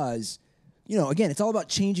because, again, it's all about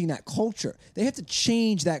changing that culture. They have to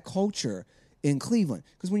change that culture in Cleveland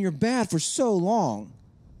because when you're bad for so long,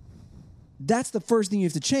 that's the first thing you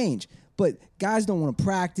have to change. But guys don't want to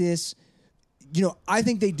practice. I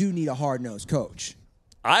think they do need a hard-nosed coach.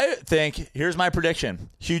 I think, here's my prediction.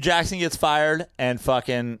 Hugh Jackson gets fired and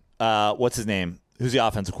fucking... what's his name? Who's the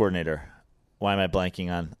offensive coordinator? Why am I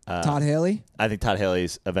blanking on? Todd Haley? I think Todd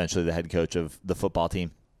Haley's eventually the head coach of the football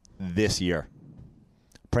team this year.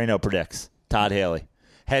 Prano predicts Todd Haley,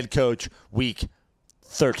 head coach, week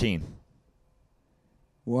 13.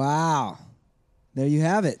 Wow. There you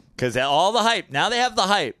have it. Because all the hype. Now they have the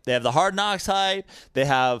hype. They have the Hard Knocks hype. They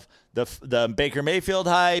have the Baker Mayfield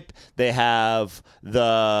hype. They have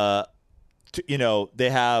they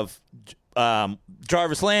have...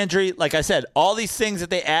 Jarvis Landry, like I said, all these things that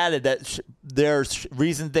they added that there's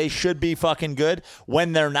reasons they should be fucking good.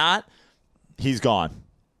 When they're not, he's gone.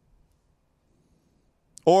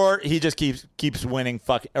 Or he just keeps winning,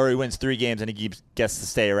 or he wins 3 games and he gets to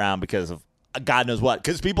stay around because of God knows what.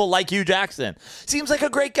 Because people like Hugh Jackson. Seems like a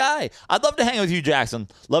great guy. I'd love to hang with Hugh Jackson.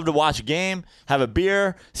 Love to watch a game, have a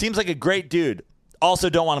beer. Seems like a great dude. Also,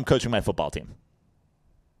 don't want him coaching my football team.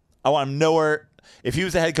 I want him nowhere. If he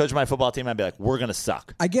was the head coach of my football team, I'd be like, we're going to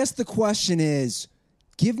suck. I guess the question is,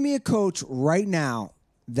 give me a coach right now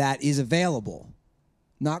that is available,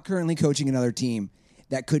 not currently coaching another team,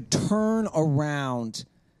 that could turn around.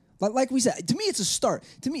 Like we said, to me, it's a start.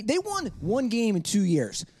 To me, they won 1 game in 2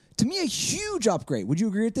 years. To me, a huge upgrade. Would you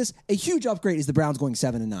agree with this? A huge upgrade is the Browns going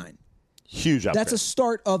 7-9. Huge upgrade. That's a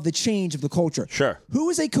start of the change of the culture. Sure. Who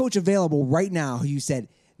is a coach available right now who you said,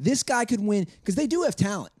 this guy could win? Because they do have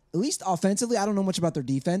talent. At least offensively, I don't know much about their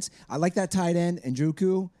defense. I like that tight end,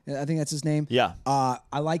 Njoku. I think that's his name. Yeah.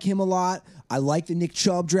 I like him a lot. I like the Nick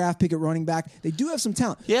Chubb draft pick at running back. They do have some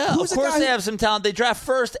talent. Yeah, of course they have some talent. They draft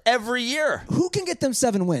first every year. Who can get them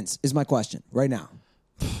 7 wins is my question right now.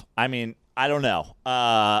 I mean, I don't know.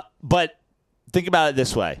 But think about it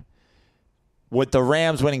this way. With the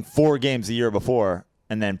Rams winning 4 games the year before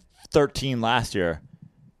and then 13 last year,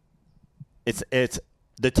 it's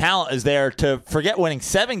the talent is there to forget winning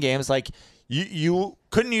 7 games. Like you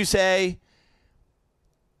couldn't you say?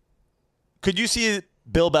 Could you see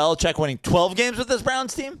Bill Belichick winning 12 games with this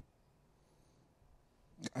Browns team?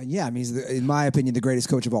 Yeah, I mean, he's, in my opinion, the greatest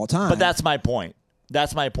coach of all time. But that's my point.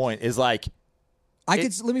 That's my point. Is like,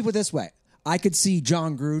 let me put it this way: I could see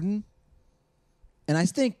John Gruden, and I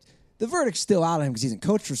think the verdict's still out on him because he hasn't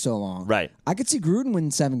coached for so long. Right. I could see Gruden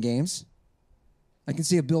winning 7 games. I can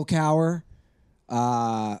see a Bill Cowher.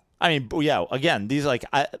 I mean, yeah. Again, these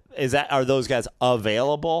are those guys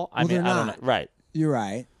available? I mean, I don't know. Right. You're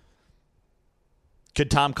right.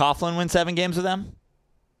 Could Tom Coughlin win 7 games with them?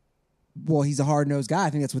 Well, he's a hard-nosed guy. I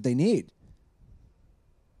think that's what they need.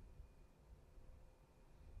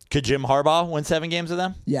 Could Jim Harbaugh win 7 games with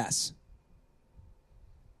them? Yes.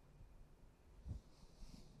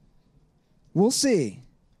 We'll see.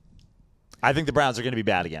 I think the Browns are going to be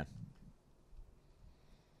bad again.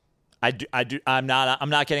 I'm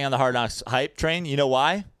not getting on the Hard Knocks hype train. You know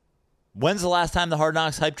why? When's the last time the Hard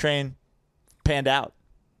Knocks hype train panned out?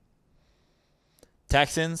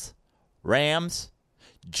 Texans, Rams,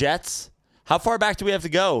 Jets. How far back do we have to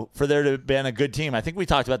go for there to have been a good team? I think we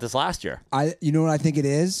talked about this last year. You know what I think it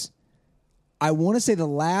is? I want to say the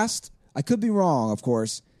last. I could be wrong, of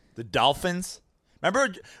course. The Dolphins. Remember,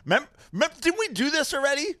 didn't we do this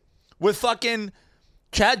already with fucking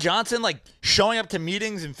Chad Johnson like showing up to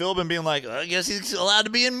meetings in Philip and being like, I guess he's allowed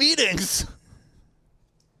to be in meetings.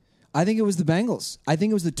 I think it was the Bengals. I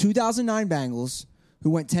think it was the 2009 Bengals who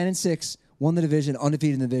went 10-6, won the division,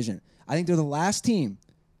 undefeated in the division. I think they're the last team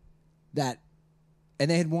that,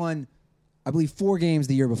 and they had won, I believe, 4 games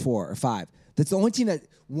the year before, or 5. That's the only team that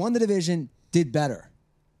won the division, did better.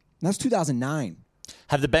 And that's 2009.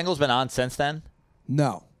 Have the Bengals been on since then?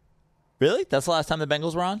 No. Really? That's the last time the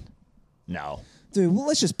Bengals were on? No. Dude, well,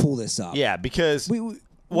 let's just pull this up. Yeah, because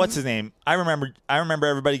what's his name? I remember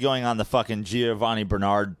everybody going on the fucking Giovanni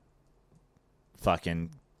Bernard fucking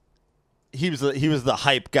he was the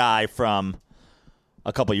hype guy from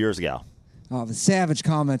a couple years ago. Oh, the savage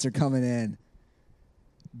comments are coming in.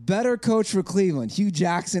 Better coach for Cleveland, Hugh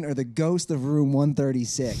Jackson or the ghost of Room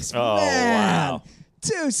 136? Oh, Man, wow.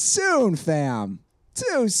 Too soon, fam.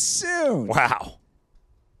 Too soon. Wow.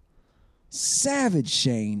 Savage,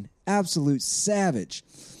 Shane. Absolute savage.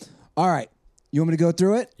 All right. You want me to go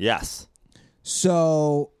through it? Yes.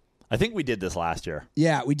 So, I think we did this last year.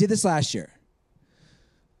 yeah, we did this last year.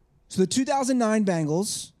 So the 2009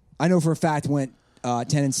 Bengals, I know for a fact, went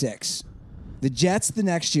 10-6. The Jets the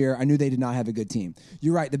next year, I knew they did not have a good team.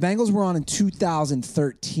 You're right. The Bengals were on in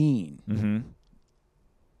 2013. Mm-hmm.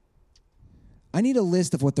 I need a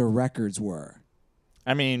list of what their records were.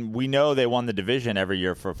 I mean, we know they won the division every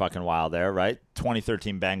year for a fucking while there, right?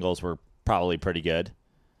 2013 Bengals were probably pretty good.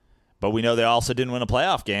 But we know they also didn't win a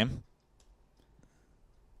playoff game.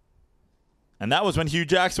 And that was when Hugh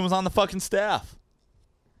Jackson was on the fucking staff.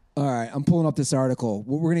 All right, I'm pulling up this article.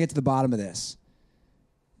 We're going to get to the bottom of this.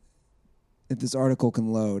 If this article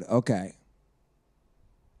can load. Okay.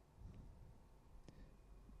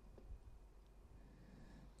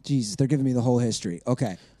 Jesus, they're giving me the whole history.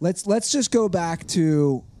 Okay, let's just go back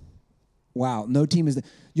to. Wow, no team is.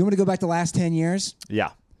 You want me to go back the last 10 years? Yeah.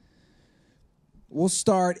 We'll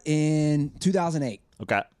start in 2008.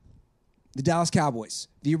 Okay. The Dallas Cowboys.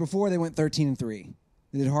 The year before, they went 13-3.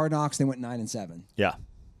 They did Hard Knocks. They went 9-7. Yeah.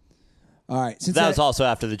 All right. That was also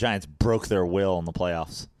after the Giants broke their will in the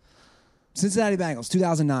playoffs. Cincinnati Bengals,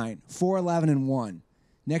 2009, 4-11-1.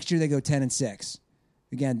 Next year they go 10-6.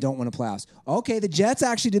 Again, don't win a playoffs. Okay, the Jets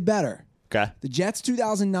actually did better. Okay. The Jets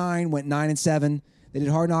 2009 went 9-7. They did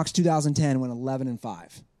Hard Knocks 2010, went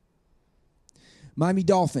 11-5. Miami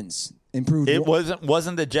Dolphins improved. It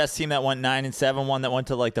wasn't the Jets team that went 9-7 one that went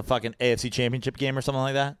to like the fucking AFC Championship game or something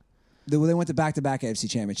like that? They went to back-to-back AFC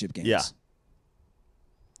Championship games. Yeah.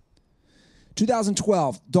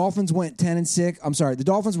 2012, Dolphins went 10-6. I'm sorry, the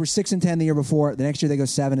Dolphins were 6-10 the year before. The next year they go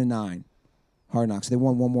 7-9. Hard Knocks. They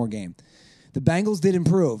won one more game. The Bengals did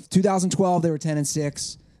improve. 2012 they were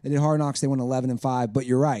 10-6. They did Hard Knocks. They went 11-5. But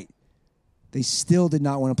you're right, they still did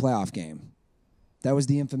not win a playoff game. That was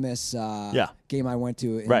the infamous game I went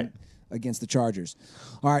to against the Chargers.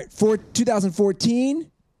 All right, for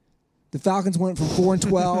 2014, the Falcons went from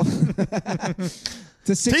 4-12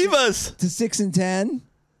 to 6-10.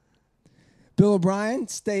 Bill O'Brien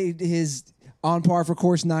stayed his on par for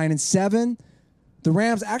course 9-7. The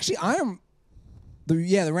Rams actually,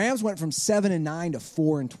 the Rams went from 7-9 to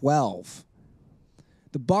 4-12.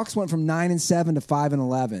 The Bucs went from 9-7 to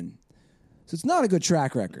 5-11. So it's not a good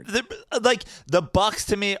track record. The Bucs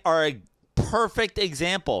to me are a perfect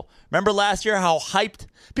example. Remember last year how hyped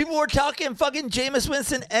people were talking fucking Jameis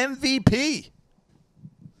Winston MVP.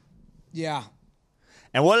 Yeah.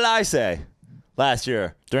 And what did I say last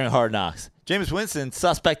year during Hard Knocks? Jameis Winston,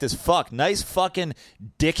 suspect as fuck. Nice fucking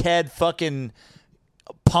dickhead fucking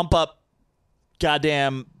pump up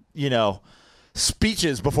goddamn,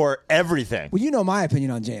 speeches before everything. Well, you know my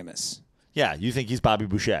opinion on Jameis. Yeah, you think he's Bobby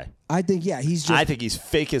Boucher. I think, he's just... I think he's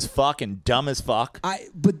fake as fuck and dumb as fuck.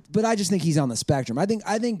 But I just think he's on the spectrum. I think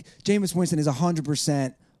Jameis Winston is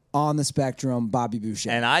 100% on the spectrum Bobby Boucher.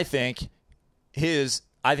 And I think he's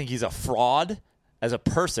a fraud as a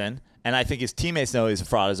person, and I think his teammates know he's a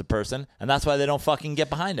fraud as a person, and that's why they don't fucking get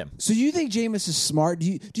behind him. So you think Jameis is smart? Do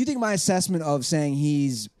you think my assessment of saying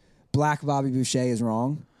he's black Bobby Boucher is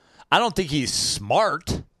wrong? I don't think he's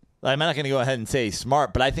smart. I'm not going to go ahead and say he's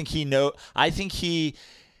smart, but I don't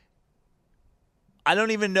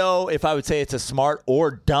even know if I would say it's a smart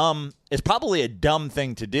or dumb. It's probably a dumb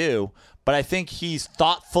thing to do, but I think he's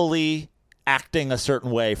thoughtfully acting a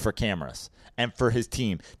certain way for cameras and for his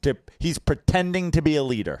team. He's pretending to be a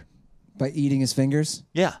leader. By eating his fingers?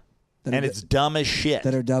 Yeah. And it's dumb as shit.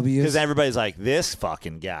 That are W's? Because everybody's like, this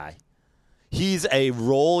fucking guy. He's a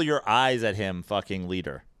roll your eyes at him fucking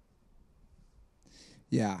leader.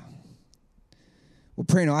 Yeah. Well,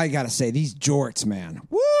 Prano, I got to say, these jorts, man.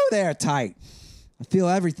 Woo, they're tight. I feel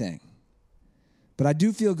everything. But I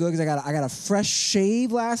do feel good because I got a fresh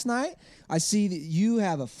shave last night. I see that you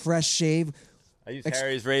have a fresh shave. I used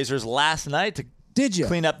Harry's razors last night to Did you?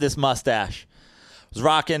 clean up this mustache. I was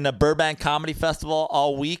rocking the Burbank Comedy Festival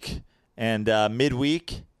all week, and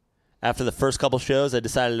midweek, after the first couple shows, I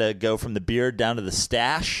decided to go from the beard down to the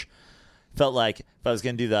stash. Felt like if I was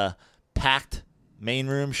going to do the packed main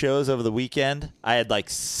room shows over the weekend, I had like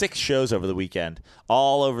 6 shows over the weekend,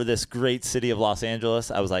 all over this great city of Los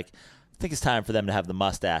Angeles. I was like, I think it's time for them to have the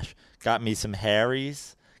mustache. Got me some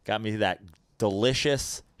Harry's, got me that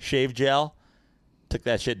delicious shave gel, took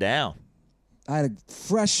that shit down. I had a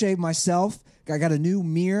fresh shave myself. I got a new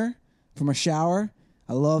mirror for my shower.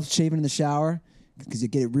 I love shaving in the shower because you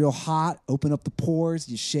get it real hot, open up the pores,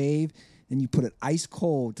 you shave, and you put it ice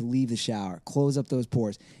cold to leave the shower. Close up those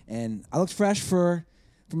pores. And I looked fresh for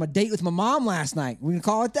my date with my mom last night. We can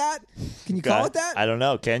call it that? Can you call it that? I don't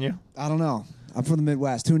know. Can you? I don't know. I'm from the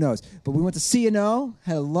Midwest. Who knows? But we went to C&O,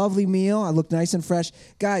 had a lovely meal. I looked nice and fresh.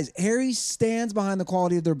 Guys, Harry stands behind the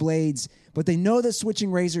quality of their blades, but they know that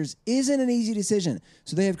switching razors isn't an easy decision.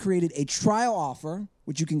 So they have created a trial offer,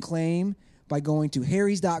 which you can claim by going to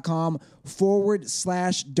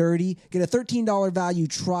harrys.com/dirty. Get a $13 value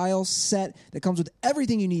trial set that comes with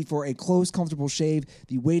everything you need for a close, comfortable shave,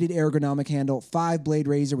 the weighted ergonomic handle, 5-blade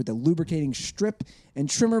razor with a lubricating strip and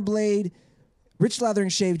trimmer blade, rich lathering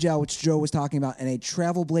shave gel, which Joe was talking about, and a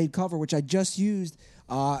travel blade cover, which I just used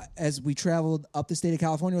as we traveled up the state of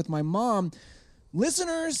California with my mom.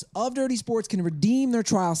 Listeners of Dirty Sports can redeem their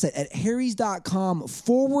trial set at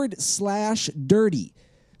harrys.com/dirty.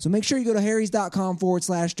 So make sure you go to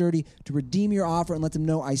harrys.com/dirty to redeem your offer and let them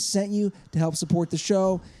know I sent you to help support the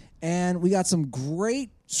show. And we got some great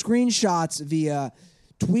screenshots via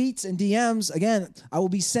tweets and DMs. Again, I will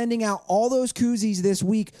be sending out all those koozies this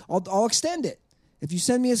week. I'll extend it. If you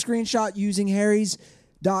send me a screenshot using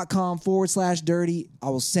harrys.com/dirty, I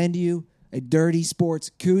will send you a Dirty Sports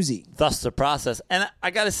koozie. Thus the process. And I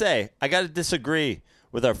got to say, I got to disagree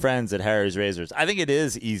with our friends at Harry's Razors. I think it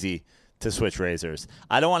is easy to switch razors.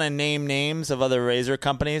 I don't want to name names of other razor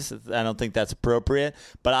companies. I don't think that's appropriate.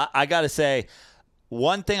 But I got to say,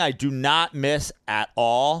 one thing I do not miss at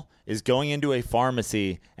all is going into a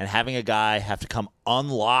pharmacy and having a guy have to come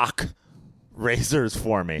unlock razors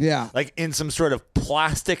for me. Yeah. Like in some sort of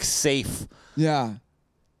plastic safe. Yeah.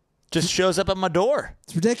 Just shows up at my door.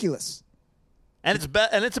 It's ridiculous. And it's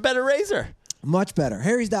a better razor. Much better.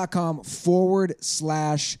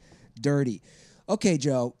 harrys.com/dirty. Okay,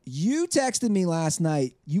 Joe, you texted me last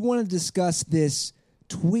night. You want to discuss this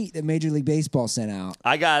tweet that Major League Baseball sent out.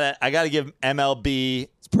 I gotta give MLB.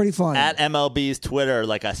 It's pretty funny. At MLB's Twitter,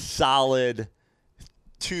 like a solid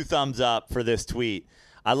 2 thumbs up for this tweet.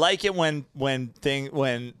 I like it when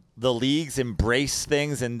the leagues embrace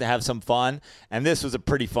things and have some fun, and this was a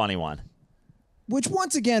pretty funny one. Which,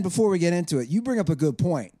 once again, before we get into it, you bring up a good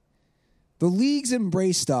point. The leagues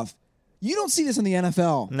embrace stuff. You don't see this in the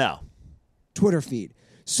NFL No. Twitter feed.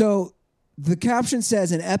 So the caption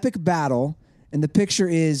says, an epic battle, and the picture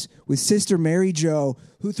is with Sister Mary Jo,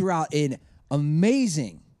 who threw out an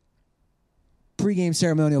amazing pregame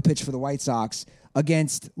ceremonial pitch for the White Sox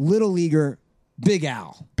against Little Leaguer Big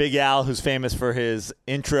Al. Big Al, who's famous for his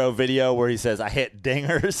intro video where he says, I hit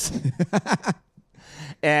dingers.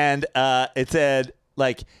 And it said,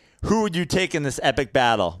 like, who would you take in this epic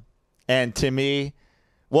battle? And to me,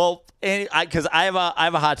 well, because I have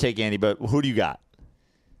a hot take, Andy, but who do you got?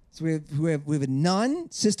 So we have a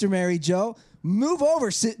nun, Sister Mary Jo. Move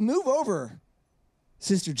over, Sister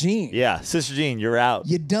Jean. Yeah, Sister Jean, you're out.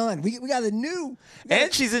 You're done. We got a new.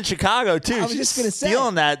 And she's in Chicago, too. I was She's just going to say.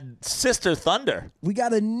 stealing that Sister Thunder. We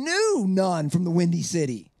got a new nun from the Windy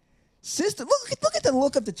City. Sister, look at the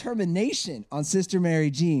look of determination on Sister Mary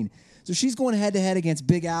Jean. So she's going head-to-head against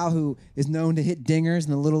Big Al, who is known to hit dingers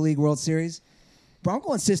in the Little League World Series. But I'm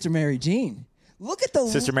going Sister Mary Jean. Look at the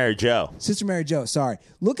Sister Mary Jo. Sister Mary Jo, sorry.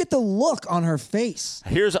 Look at the look on her face.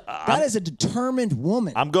 That is a determined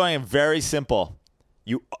woman. I'm going very simple.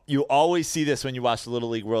 You always see this when you watch the Little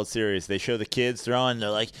League World Series. They show the kids throwing. They're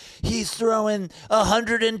like, he's throwing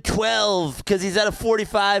 112 because he's at a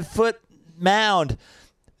 45-foot mound.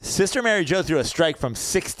 Sister Mary Jo threw a strike from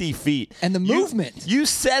 60 feet. And the movement. You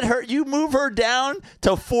move her down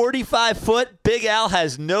to 45 foot. Big Al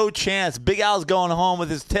has no chance. Big Al's going home with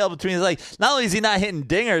his tail between his legs. Not only is he not hitting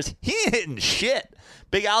dingers, he ain't hitting shit.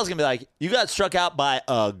 Big Al's going to be like, you got struck out by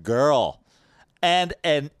a girl. And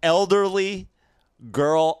an elderly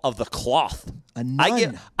girl of the cloth. A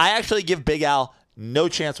nun. I actually give Big Al no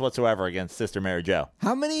chance whatsoever against Sister Mary Jo.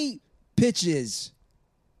 How many pitches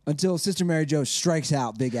until Sister Mary Jo strikes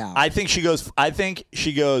out Big Al. I think she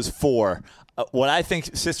goes 4. What I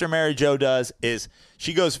think Sister Mary Jo does is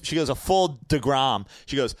she goes a full DeGrom.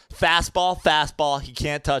 She goes fastball. He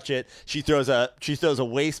can't touch it. She throws a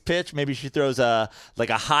waist pitch. Maybe she throws a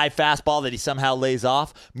high fastball that he somehow lays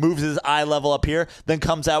off. Moves his eye level up here. Then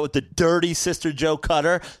comes out with the dirty Sister Jo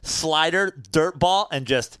cutter, slider, dirt ball, and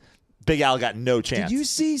just Big Al got no chance. Did you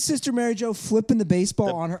see Sister Mary Jo flipping the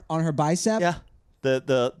baseball on her bicep? Yeah,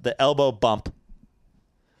 the elbow bump.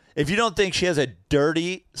 If you don't think she has a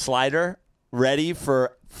dirty slider ready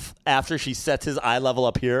for after she sets his eye level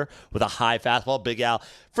up here with a high fastball, Big Al.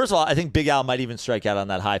 First of all, I think Big Al might even strike out on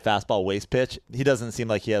that high fastball waist pitch. He doesn't seem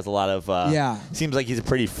like he has a lot of seems like he's a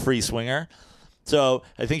pretty free swinger. So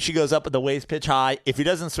I think she goes up with the waist pitch high. If he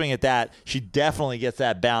doesn't swing at that, she definitely gets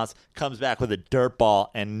that bounce, comes back with a dirt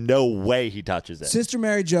ball, and no way he touches it. Sister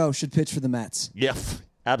Mary Jo should pitch for the Mets. Yeah,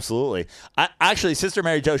 absolutely. Actually, Sister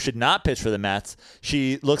Mary Jo should not pitch for the Mets.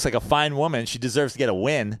 She looks like a fine woman. She deserves to get a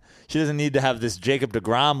win. She doesn't need to have this Jacob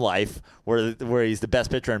deGrom life where he's the best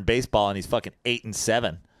pitcher in baseball and he's fucking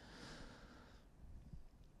 8-7.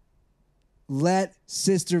 Let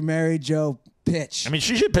Sister Mary Jo pitch. I mean,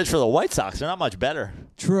 she should pitch for the White Sox. They're not much better.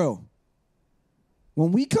 True.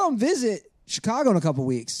 When we come visit Chicago in a couple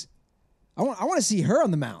weeks, I want to see her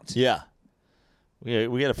on the mound. Yeah. We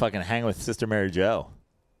got to fucking hang with Sister Mary Jo.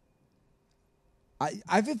 I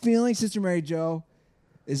have a feeling Sister Mary Jo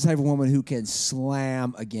is the type of woman who can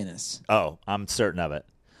slam a Guinness. Oh, I'm certain of it.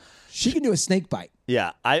 She can do a snake bite.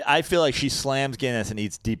 Yeah, I feel like she slams Guinness and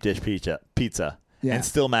eats deep dish pizza and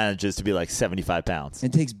still manages to be like 75 pounds.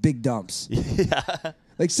 And takes big dumps. Yeah.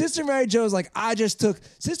 Like Sister Mary Jo's like,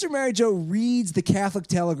 Sister Mary Jo reads the Catholic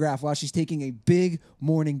Telegraph while she's taking a big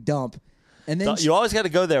morning dump. And then you always got to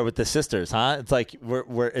go there with the sisters, huh? It's like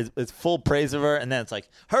it's full praise of her, and then it's like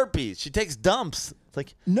herpes. She takes dumps. It's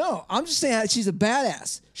like no, I'm just saying she's a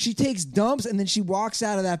badass. She takes dumps, and then she walks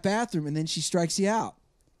out of that bathroom, and then she strikes you out.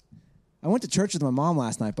 I went to church with my mom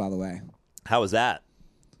last night, by the way. How was that?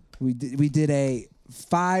 We did a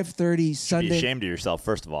 5:30 Sunday. Be ashamed of yourself,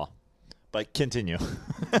 first of all. But continue.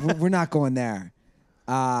 We're not going there.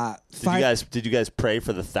 Did you guys pray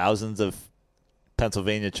for the thousands of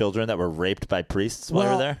Pennsylvania children that were raped by priests while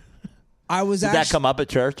you were there? Did that come up at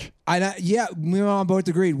church? Yeah, me and my mom both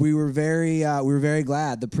agreed. We were very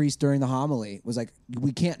glad. The priest during the homily was like,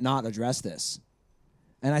 "We can't not address this."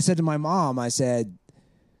 And I said to my mom,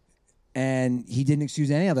 and he didn't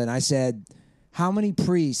excuse any of it. And I said, "How many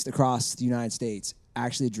priests across the United States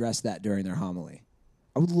actually addressed that during their homily?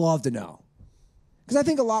 I would love to know, because I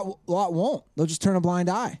think a lot won't. They'll just turn a blind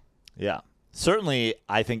eye." Yeah. Certainly,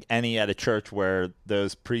 I think any at a church where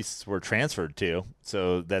those priests were transferred to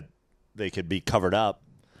so that they could be covered up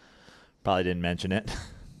probably didn't mention it.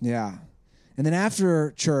 Yeah. And then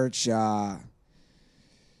after church,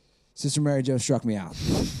 Sister Mary Jo struck me out.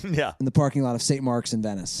 Yeah. In the parking lot of St. Mark's in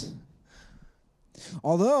Venice.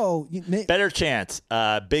 Although... Better chance,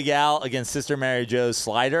 Big Al against Sister Mary Jo's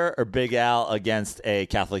slider or Big Al against a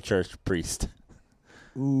Catholic Church priest?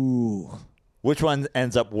 Ooh. Which one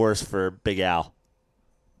ends up worse for Big Al?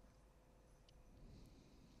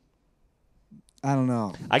 I don't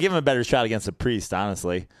know. I give him a better shot against a priest,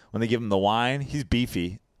 honestly. When they give him the wine, he's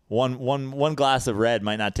beefy. One glass of red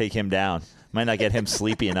might not take him down. Might not get him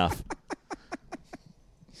sleepy enough.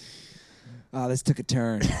 Oh, this took a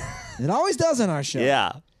turn. It always does on our show.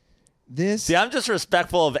 Yeah. See, I'm just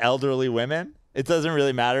respectful of elderly women. It doesn't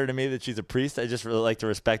really matter to me that she's a priest. I just really like to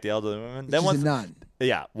respect the elderly women. She's a nun.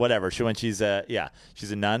 Yeah, whatever. She's a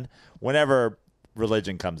nun. Whenever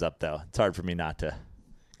religion comes up, though, it's hard for me not to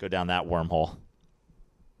go down that wormhole.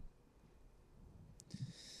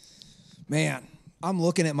 Man, I'm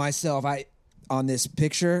looking at myself. On this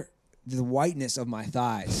picture, the whiteness of my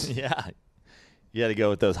thighs. Yeah, you got to go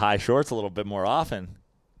with those high shorts a little bit more often.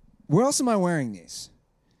 Where else am I wearing these?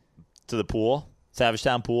 To the pool, Savage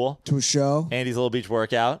Town pool. To a show. Andy's Little Beach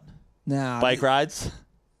Workout. Nah. Bike rides.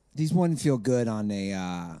 These wouldn't feel good on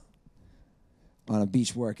a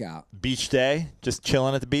beach workout. Beach day, just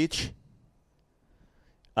chilling at the beach.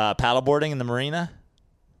 Paddleboarding in the marina.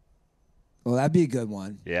 Well, that'd be a good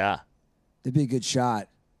one. Yeah. That'd be a good shot.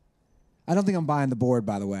 I don't think I'm buying the board,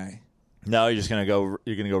 by the way. No, you're just gonna go.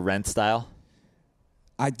 You're gonna go rent style.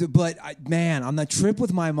 Man, on the trip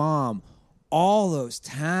with my mom, all those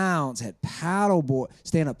towns had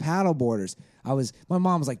stand-up paddleboarders. My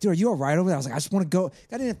mom was like, "Dude, are you all right over there?" I was like, "I just want to go.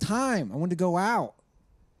 I didn't have time. I wanted to go out."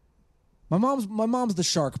 My mom's the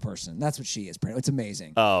shark person. That's what she is. It's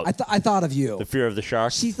amazing. Oh, I thought of you. The fear of the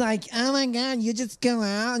shark. She's like, "Oh my God, you just go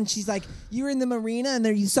out," and she's like, "You were in the marina and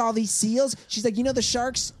there you saw these seals." She's like, "You know the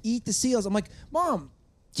sharks eat the seals." I'm like, "Mom,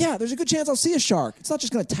 yeah, there's a good chance I'll see a shark. It's not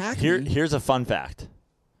just going to attack me. Here's a fun fact.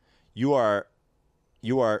 You are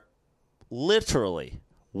literally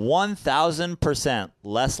 1,000%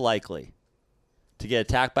 less likely to get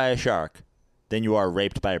attacked by a shark than you are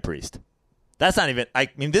raped by a priest. That's not even, I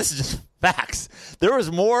mean, this is just facts. There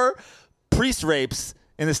was more priest rapes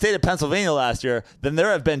in the state of Pennsylvania last year than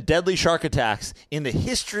there have been deadly shark attacks in the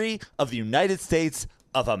history of the United States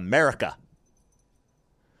of America.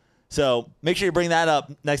 So make sure you bring that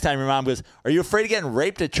up next time your mom goes, are you afraid of getting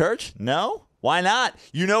raped at church? No? Why not?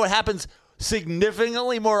 You know it happens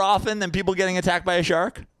significantly more often than people getting attacked by a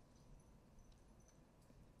shark?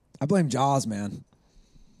 I blame Jaws, man.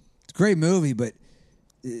 It's a great movie, but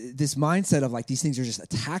this mindset of like these things are just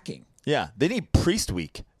attacking. Yeah, they need Priest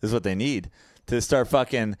Week is what they need to start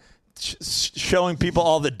fucking showing people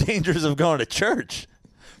all the dangers of going to church.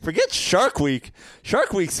 Forget Shark Week.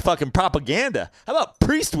 Shark Week's fucking propaganda. How about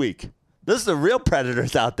Priest Week? Those are the real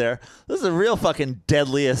predators out there. Those are the real fucking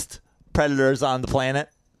deadliest predators on the planet.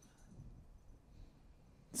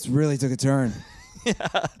 This really took a turn.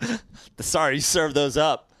 Sorry, you served those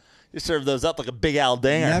up. You served those up like a big Al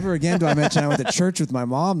Dinger. Never again do I mention I went to church with my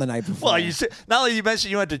mom the night before. Well, not only you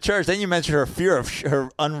mentioned you went to church, then you mentioned her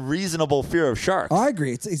unreasonable fear of sharks. Oh, I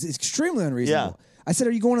agree. It's extremely unreasonable. Yeah. I said,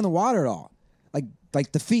 are you going in the water at all?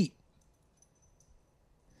 Like the feet.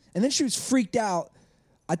 And then she was freaked out.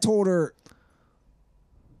 I told her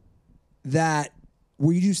that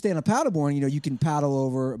where you do stay on a paddleboard, you can paddle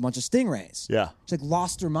over a bunch of stingrays. Yeah. She's like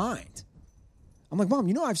lost her mind. I'm like, Mom,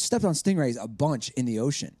 I've stepped on stingrays a bunch in the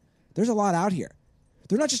ocean. There's a lot out here.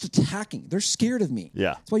 They're not just attacking. They're scared of me.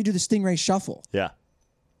 Yeah. That's why you do the stingray shuffle. Yeah.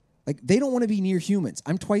 Like, they don't want to be near humans.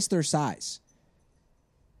 I'm twice their size.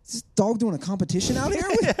 Is this dog doing a competition out here?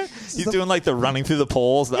 He's doing like the running through the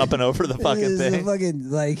poles, the up and over the fucking thing.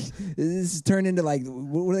 This has turned into like,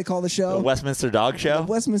 what do they call the show? The Westminster Dog Show?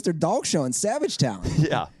 The Westminster Dog Show in Savage Town.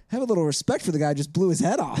 Yeah. Have a little respect for the guy who just blew his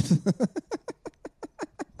head off.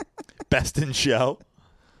 Best in show.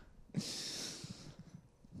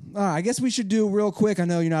 All right, I guess we should do real quick. I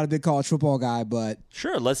know you're not a big college football guy, but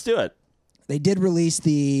sure, let's do it. They did release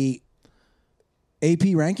the AP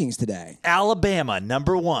rankings today. Alabama,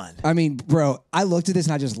 number 1. I mean, bro, I looked at this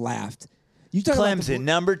and I just laughed. You talk Clemson, about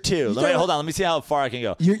number 2. Hold on. Let me see how far I can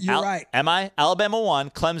go. You're right. Am I? Alabama 1,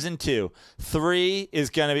 Clemson 2. 3 is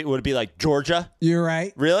going to be, would it be like Georgia? You're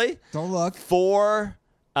right. Really? Don't look. 4,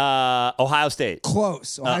 Ohio State.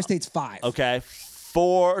 Close. Ohio State's 5. Okay.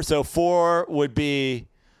 4. So 4 would be,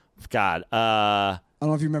 God. I don't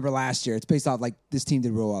know if you remember last year. It's based off like this team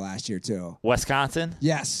did real well last year too. Wisconsin?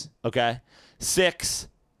 Yes. Okay. 6.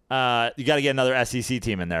 You got to get another SEC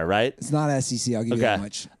team in there, right? It's not SEC. I'll give you that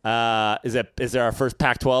much. Is there our first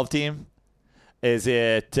Pac-12 team? Is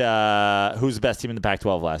it who's the best team in the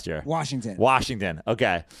Pac-12 last year? Washington.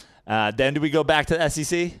 Okay. Then do we go back to the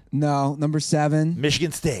SEC? No. Number 7.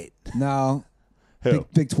 Michigan State. No. Who?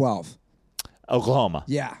 Big 12. Oklahoma.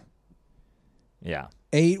 Yeah. Yeah.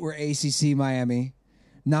 8 were ACC Miami.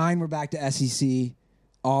 9 were back to SEC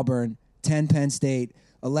Auburn. 10 Penn State.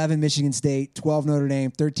 11 Michigan State. 12 Notre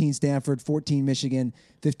Dame. 13 Stanford. 14 Michigan.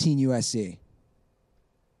 15 USC.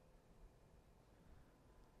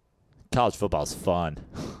 College football's fun.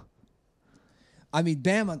 I mean,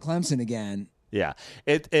 Bama and Clemson again. Yeah.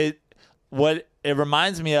 What it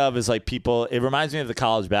reminds me of is like people, it reminds me of the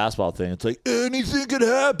college basketball thing. It's like anything could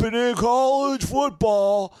happen in college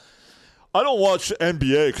football. I don't watch the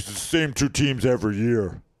NBA because it's the same 2 teams every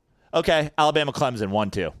year. Okay, Alabama, Clemson,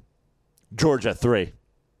 1-2. Georgia, 3.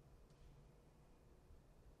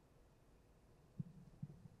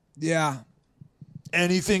 Yeah.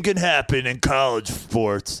 Anything can happen in college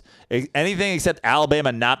sports. Anything except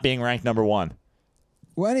Alabama not being ranked number 1.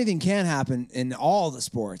 Well, anything can happen in all the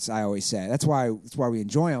sports, I always say. That's why we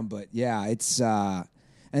enjoy them. But, yeah, it's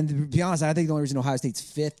and to be honest, I think the only reason Ohio State's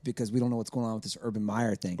 5th because we don't know what's going on with this Urban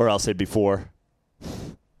Meyer thing. Or else it'd be 4.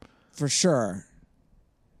 For sure.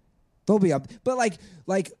 They'll be up. But,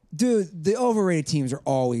 like, dude, the overrated teams are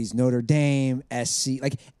always Notre Dame, SC.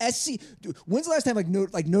 Like, SC. Dude, when's the last time,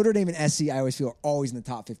 Notre Dame and SC, I always feel, are always in the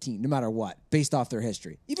top 15, no matter what, based off their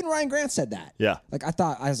history. Even Ryan Grant said that. Yeah. Like,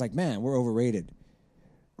 I was like, man, we're overrated.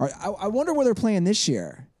 All right, I wonder where they're playing this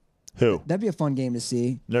year. Who? That'd be a fun game to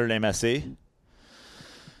see. Notre Dame SC?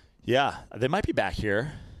 Yeah, they might be back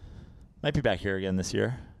here. Might be back here again this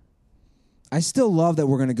year. I still love that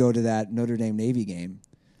we're going to go to that Notre Dame Navy game.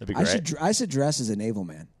 That'd be great. I should dress as a naval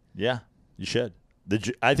man. Yeah, you should.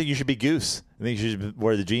 I think you should be Goose. I think you should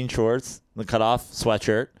wear the jean shorts, the cutoff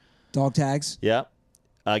sweatshirt. Dog tags? Yeah.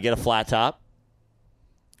 Get a flat top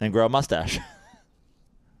and grow a mustache.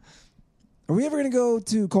 Are we ever going to go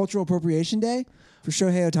to Cultural Appropriation Day? For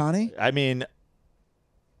Shohei Ohtani? I mean,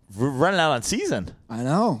 we're running out on season. I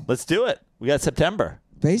know. Let's do it. We got September.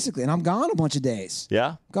 Basically. And I'm gone a bunch of days.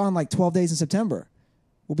 Yeah? Gone like 12 days in September.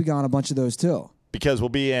 We'll be gone a bunch of those too. Because we'll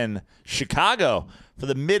be in Chicago for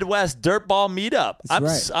the Midwest Dirtball Meetup.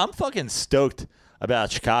 That's right. I'm fucking stoked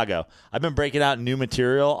about Chicago. I've been breaking out new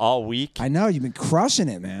material all week. I know. You've been crushing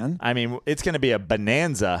it, man. I mean, it's going to be a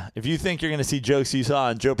bonanza. If you think you're going to see jokes you saw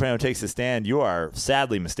on Joe Prano Takes the Stand, you are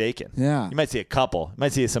sadly mistaken. Yeah. You might see a couple. You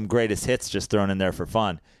might see some greatest hits just thrown in there for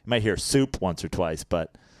fun. You might hear Soup once or twice,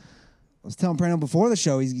 but I was telling Prano before the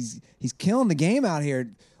show, he's killing the game out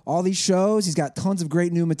here. All these shows, he's got tons of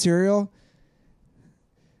great new material.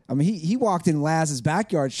 I mean, he walked in Laz's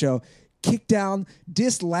backyard show, kicked down,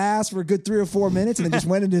 dissed Laz for a good 3 or 4 minutes, and then just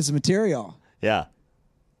went into his material. yeah.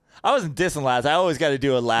 I wasn't dissing Laz. I always got to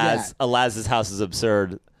do a Laz. Yeah. A Laz's house is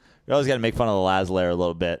absurd. You always got to make fun of the Laz lair a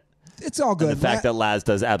little bit. It's all good. And the fact that Laz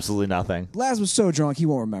does absolutely nothing. Laz was so drunk, he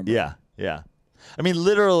won't remember. Yeah, yeah. I mean,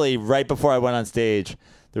 literally, right before I went on stage,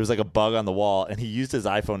 there was like a bug on the wall, and he used his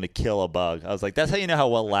iPhone to kill a bug. I was like, that's how you know how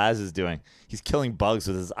well Laz is doing. He's killing bugs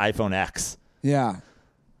with his iPhone X. Yeah.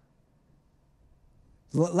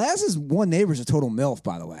 Laz's one neighbor's a total MILF,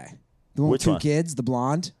 by the way. The one Which with two one? kids, the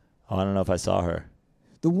blonde. Oh, I don't know if I saw her.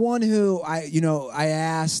 The one who I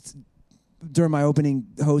asked during my opening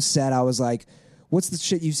host set, I was like, what's the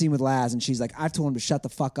shit you've seen with Laz? And she's like, I've told him to shut the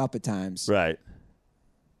fuck up at times. Right.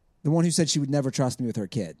 The one who said she would never trust me with her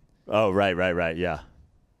kid. Oh, right, yeah.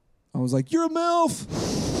 I was like, you're a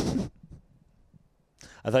MILF.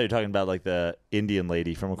 I thought you were talking about like the Indian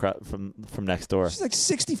lady from next door. She's like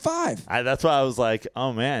 65. That's why I was like,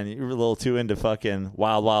 oh man, you were a little too into fucking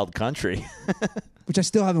wild, wild country. Which I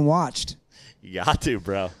still haven't watched. You got to,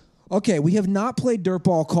 bro. Okay, we have not played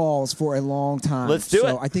Dirtball Calls for a long time. Let's do it.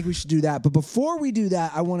 So I think we should do that. But before we do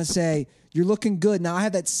that, I want to say you're looking good. Now, I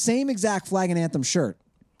have that same exact Flag and Anthem shirt.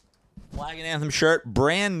 Flag and Anthem shirt,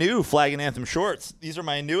 brand new Flag and Anthem shorts. These are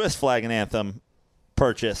my newest Flag and Anthem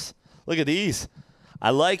purchase. Look at these. I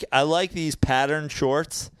like these pattern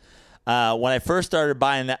shorts. When I first started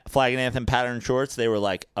buying Flag and Anthem pattern shorts, they were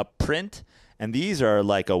like a print, and these are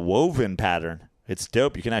like a woven pattern. It's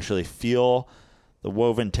dope. You can actually feel the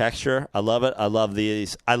woven texture. I love it. I love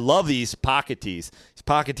these. I love these pocket tees. These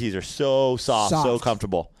pocket tees are so soft. So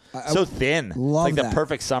comfortable, so thin. Love it's like that. the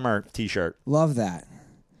perfect summer T-shirt. Love that.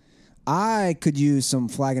 I could use some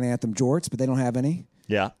Flag and Anthem jorts, but they don't have any.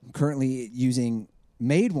 Yeah. I'm currently using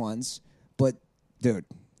made ones, but dude,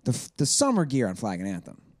 the summer gear on Flag and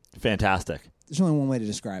Anthem. Fantastic. There's only one way to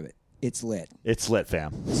describe it. It's lit. It's lit,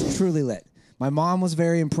 fam. It's truly lit. My mom was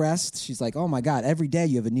very impressed. She's like, oh my God, every day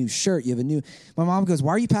you have a new shirt. My mom goes,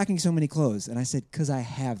 why are you packing so many clothes? And I said, because I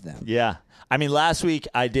have them. Yeah. I mean, last week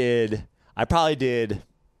I probably did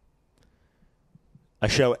a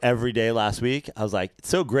show every day last week. I was like, it's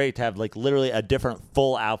so great to have like literally a different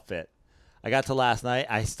full outfit. I got to last night.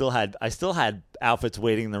 I still had outfits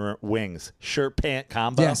waiting in the wings. Shirt, pant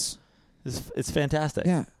combo. Yes. It's fantastic.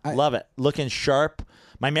 Yeah. Love it. Looking sharp.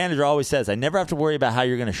 My manager always says, I never have to worry about how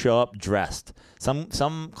you're going to show up dressed.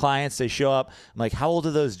 Some clients, they show up. I'm like, how old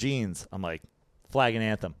are those jeans? I'm like, Flag and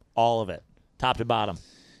Anthem. All of it. Top to bottom.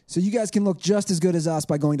 So you guys can look just as good as us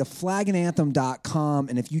by going to flagandanthem.com.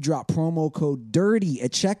 And if you drop promo code DIRTY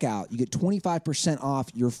at checkout, you get 25% off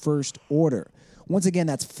your first order. Once again,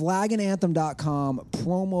 that's flagandanthem.com.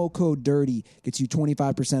 Promo code DIRTY gets you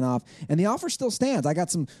 25% off. And the offer still stands. I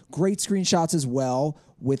got some great screenshots as well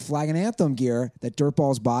with Flag and Anthem gear that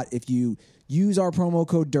Dirtball's bought. If you use our promo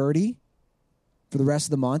code DIRTY for the rest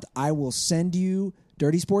of the month, I will send you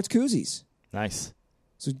Dirty Sports koozies. Nice.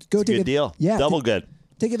 So go take Good deal. Yeah, Double good.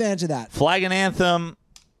 Take advantage of that. Flag and Anthem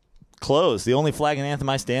clothes. The only Flag and Anthem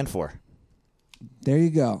I stand for. There you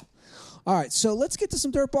go. All right, so let's get to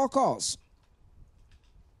some Dirtball calls.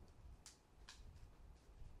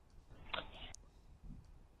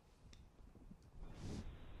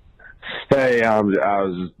 Hey, I'm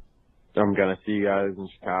gonna see you guys in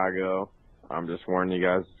Chicago. I'm just warning you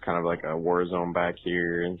guys, it's kind of like a war zone back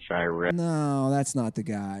here in Chirac. No, that's not the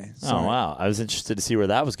guy. Sorry. Oh, wow. I was interested to see where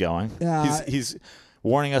that was going. Yeah. He's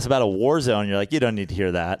warning us about a war zone. You're like, you don't need to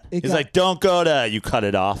hear that. It He's got- like, don't go to, you cut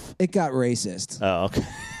it off. It got racist. Oh, okay.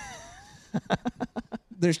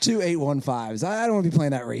 There's two 815s. I don't want to be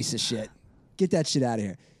playing that racist shit. Get that shit out of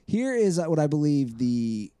here. Here is what I believe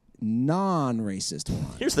the non-racist one.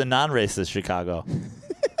 Here's the non-racist Chicago.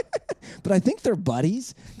 But I think they're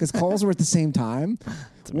buddies because calls were at the same time.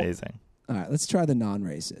 It's amazing. All right, let's try the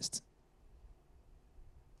non-racist.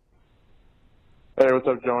 Hey, what's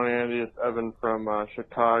up, Joe and Andy? It's Evan from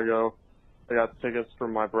Chicago. I got tickets for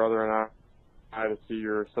my brother and I to see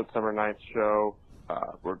your September 9th show.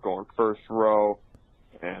 We're going first row.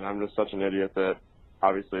 and I'm just such an idiot that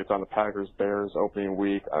obviously it's on the Packers-Bears opening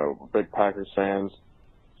week. I'm big Packers fans,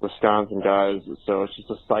 Wisconsin guys, so it's just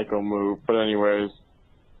a psycho move. But anyways,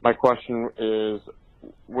 my question is,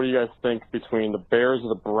 what do you guys think between the Bears or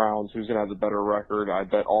the Browns? Who's going to have the better record? I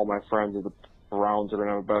bet all my friends are the Browns are going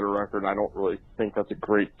to have a better record. I don't really think that's a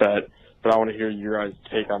great bet, but I want to hear your guys'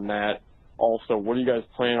 take on that. Also, what do you guys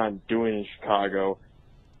plan on doing in Chicago?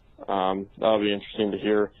 That'll be interesting to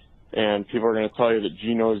hear. And people are going to tell you that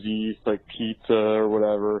Geno's East, like pizza or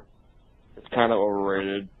whatever, it's kind of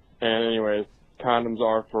overrated. And anyways, condoms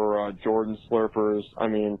are for Jordan slurpers. I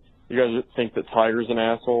mean, you guys think that Tiger's an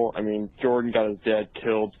asshole? I mean, Jordan got his dad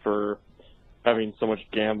killed for having so much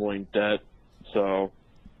gambling debt. So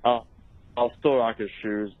I'll still rock his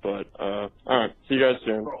shoes, but all right. See you guys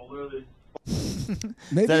soon.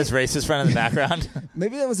 Is that his racist friend in the background?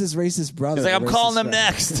 Maybe that was his racist brother. He's like, I'm calling them friend.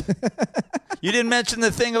 next. You didn't mention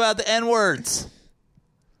the thing about the N-words.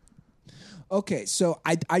 Okay, so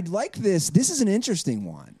I'd like this. This is an interesting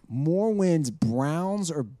one. More wins,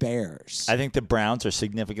 Browns or Bears? I think the Browns are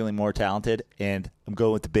significantly more talented, and I'm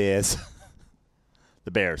going with the Bears.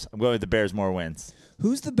 The Bears. I'm going with the Bears more wins.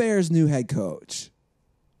 Who's the Bears' new head coach?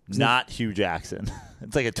 Not Hugh Jackson.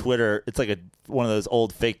 It's like a Twitter. It's like one of those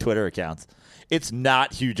old fake Twitter accounts. It's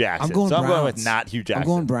not Hugh Jackson. I'm going so Browns. I'm going with not Hugh Jackson. I'm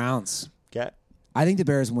going Browns. Okay. I think the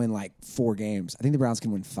Bears win like 4 games. I think the Browns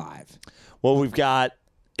can win 5. Well, we've got.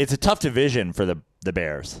 It's a tough division for the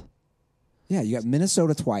Bears. Yeah, you got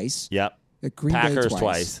Minnesota twice. Yep. You got Green Bay Packers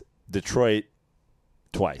twice. Detroit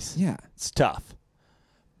twice. Yeah. It's tough.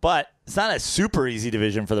 But it's not a super easy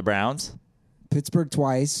division for the Browns. Pittsburgh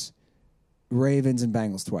twice. Ravens and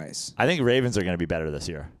Bengals twice. I think the Ravens are going to be better this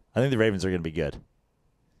year. I think the Ravens are going to be good.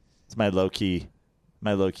 It's my low key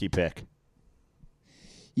pick.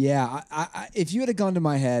 Yeah, I, if you had a gun to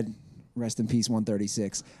my head, rest in peace,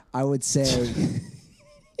 136, I would say.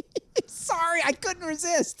 Sorry, I couldn't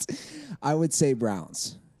resist. I would say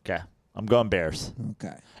Browns. Okay, I'm going Bears.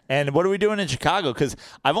 Okay. And what are we doing in Chicago? Because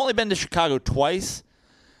I've only been to Chicago twice,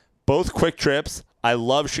 both quick trips. I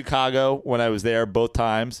love Chicago when I was there both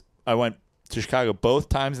times. I went to Chicago both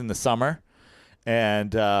times in the summer,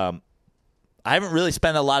 and I haven't really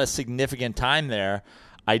spent a lot of significant time there.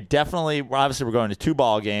 Obviously we're going to 2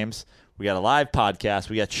 ball games. We got a live podcast.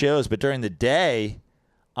 We got shows, but during the day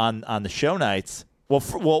on the show nights,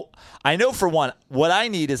 I know for one, what I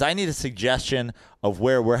need is a suggestion of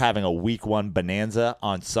where we're having a week 1 bonanza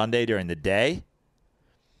on Sunday during the day,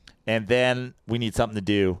 and then we need something to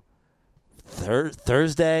do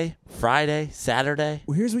Thursday, Friday, Saturday.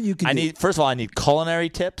 Well, here's what you can do. First of all, I need culinary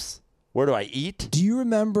tips. Where do I eat? Do you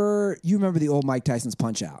remember the old Mike Tyson's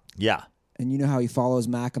Punch-Out? Yeah. And you know how he follows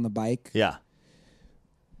Mac on the bike? Yeah.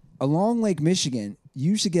 Along Lake Michigan,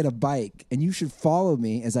 you should get a bike, and you should follow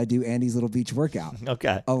me as I do Andy's little beach workout.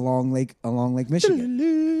 Okay. Along Lake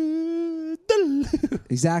Michigan.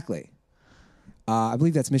 Exactly. I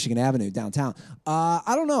believe that's Michigan Avenue downtown.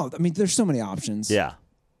 I don't know. I mean, there's so many options. Yeah.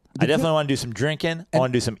 I definitely want to do some drinking. I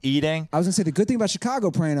want to do some eating. I was going to say, the good thing about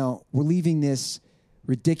Chicago, Prano, we're leaving this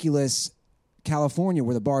ridiculous California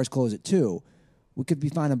where the bars close at 2. We could be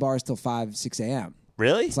finding bars till 5, 6 a.m.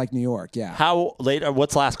 Really? It's like New York, yeah. How late?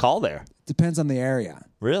 What's last call there? Depends on the area.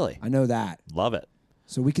 Really? I know that. Love it.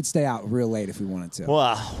 So we could stay out real late if we wanted to.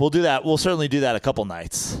 Well, we'll do that. We'll certainly do that a couple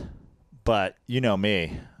nights. But you know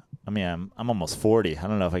me. I mean, I'm almost 40. I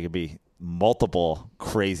don't know if I could be multiple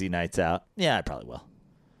crazy nights out. Yeah, I probably will.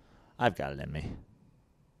 I've got it in me.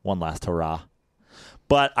 One last hurrah.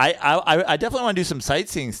 But I definitely want to do some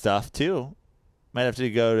sightseeing stuff too. Might have to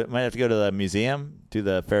go to the museum, do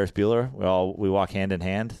the Ferris Bueller. We walk hand in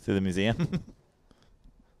hand through the museum.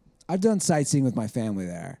 I've done sightseeing with my family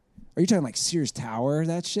there. Are you talking like Sears Tower,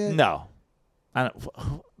 that shit? No. I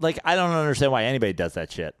don't understand why anybody does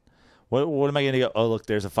that shit. What am I going to go? Oh, look,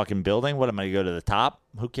 there's a fucking building. What am I going to go to the top?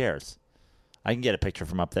 Who cares? I can get a picture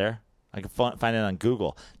from up there. I can find it on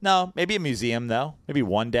Google. No, maybe a museum though. Maybe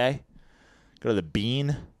one day. Go to the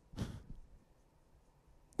Bean.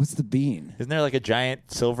 What's the Bean? Isn't there like a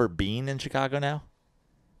giant silver bean in Chicago now?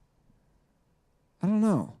 I don't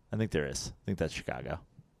know. I think there is. I think that's Chicago.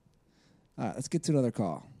 All right, let's get to another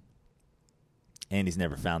call. Andy's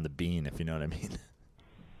never found the bean, if you know what I mean.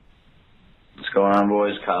 What's going on,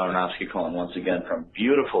 boys? Kyle Aronofsky calling once again from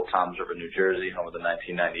beautiful Toms River, New Jersey, home of the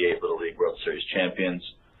 1998 Little League World Series champions.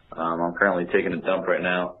 I'm currently taking a dump right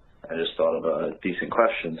now. I just thought of a decent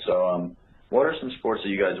question. So, what are some sports that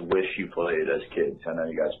you guys wish you played as kids? I know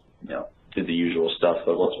you guys, did the usual stuff,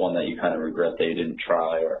 but what's one that you kind of regret that you didn't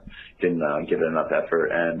try or didn't give it enough effort?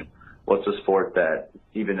 And what's a sport that,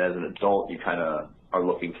 even as an adult, you kind of are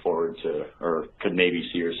looking forward to or could maybe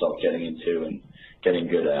see yourself getting into and getting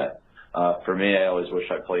good at? For me, I always wish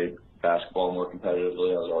I played basketball more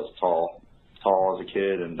competitively. I was always tall as a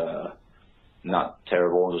kid and not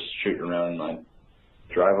terrible, just shooting around in my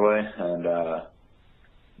driveway. And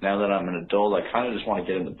now that I'm an adult, I kind of just want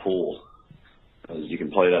to get in the pool, because you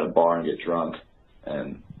can play it at a bar and get drunk,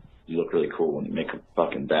 and you look really cool when you make a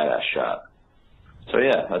fucking badass shot. So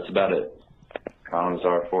yeah, that's about it. Condoms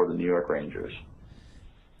are for the New York Rangers.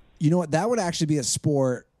 You know what? That would actually be a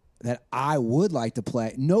sport that I would like to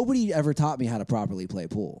play. Nobody ever taught me how to properly play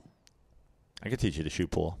pool. I could teach you to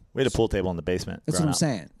shoot pool. We had a pool table in the basement. That's what I'm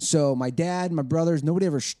saying. So my dad, my brothers, nobody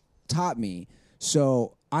ever taught me.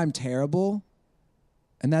 So I'm terrible,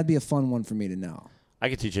 and that'd be a fun one for me to know. I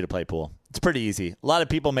could teach you to play pool. It's pretty easy. A lot of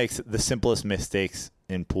people make the simplest mistakes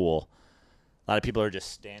in pool. A lot of people are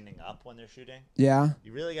just standing up when they're shooting. Yeah.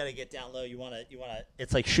 You really got to get down low. You want to.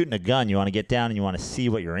 It's like shooting a gun. You want to get down and you want to see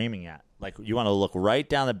what you're aiming at. Like you want to look right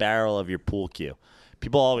down the barrel of your pool cue.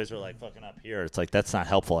 People always are like fucking up here. It's like that's not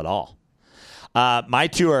helpful at all. My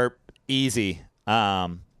two are easy. I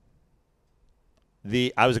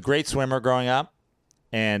was a great swimmer growing up,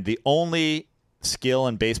 and the only skill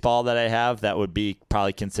in baseball that I have that would be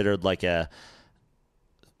probably considered like a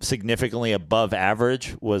significantly above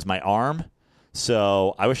average was my arm.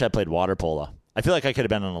 So I wish I played water polo. I feel like I could have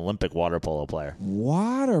been an Olympic water polo player.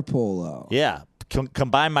 Water polo? Yeah.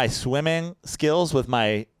 Combine my swimming skills with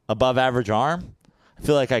my above average arm. I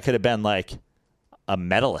feel like I could have been like a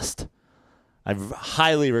medalist. I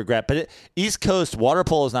highly regret. But East Coast water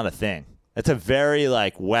polo is not a thing. It's a very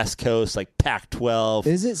like West Coast, like Pac-12.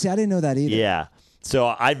 Is it? See, I didn't know that either. Yeah. So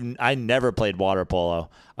I never played water polo.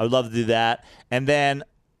 I would love to do that. And then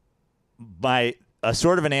a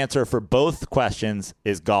sort of an answer for both questions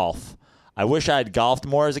is golf. I wish I had golfed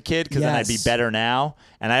more as a kid, because then I'd be better now.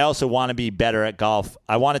 And I also want to be better at golf.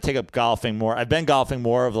 I want to take up golfing more. I've been golfing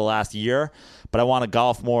more over the last year, but I want to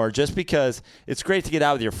golf more just because it's great to get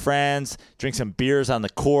out with your friends, drink some beers on the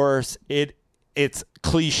course. It's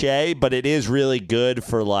cliche, but it is really good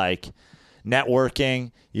for like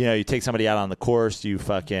networking. You know, you take somebody out on the course, you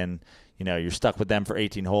fucking, you know, you're stuck with them for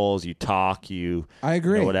 18 holes, you talk, I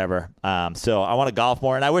agree. You know, whatever. So I want to golf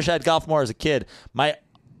more, and I wish I had golfed more as a kid.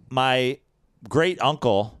 My great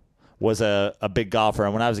uncle was a big golfer,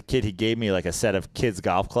 and when I was a kid, he gave me like a set of kids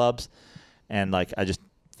golf clubs, and like I just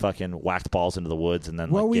fucking whacked balls into the woods and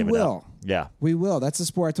then gave it up. Yeah, we will. That's the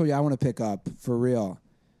sport I told you I want to pick up for real.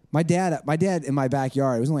 My dad in my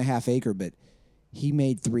backyard, it was only a half acre, but he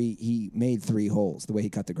made three holes the way he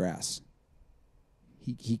cut the grass.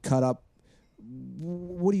 He cut up.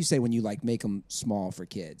 What do you say when you like make them small for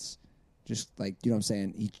kids? Just like, you know what I'm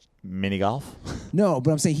saying? Mini golf? No,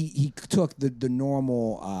 but I'm saying he took the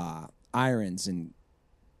normal irons and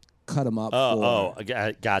cut them up.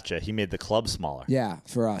 Gotcha. He made the club smaller. Yeah,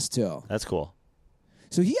 for us too. That's cool.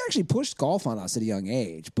 So he actually pushed golf on us at a young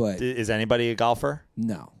age, but Is anybody a golfer?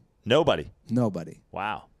 no. Nobody. I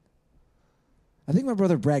Wow. think my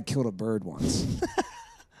brother Brad killed a bird once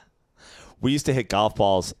We used to hit golf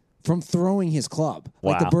balls. from throwing his club.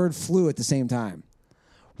 Like the Wow. bird flew at the same time.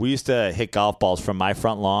 We used to hit golf balls from my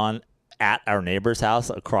front lawn at our neighbor's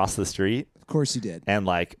house across the street. Of course you did. And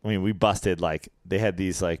like, I mean, we busted like, they had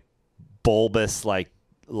these like bulbous like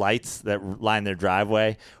lights that line their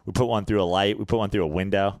driveway. We put one through a light. We put one through a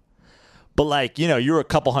window. But like, you know, you were a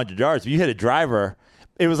couple hundred yards. If you hit a driver,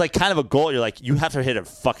 it was like kind of a goal. You're like, you have to hit a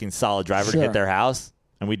fucking solid driver to hit their house.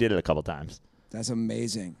 And we did it a couple times. That's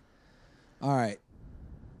amazing. All right.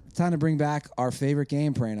 Time to bring back our favorite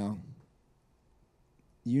game, Prano.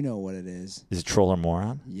 You know what it is. Is it Troll or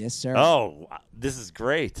Moron? Yes, sir. Oh, this is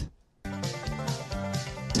great.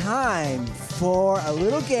 Time for a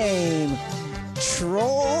little game.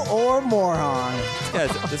 Troll or moron?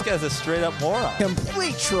 This guy's a straight up moron.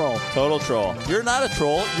 Complete troll. Total troll. You're not a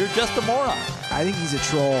troll. You're just a moron. I think he's a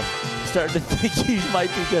troll. Starting to think he might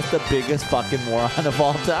be just the biggest fucking moron of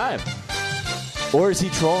all time. Or is he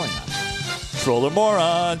trolling us? Troll or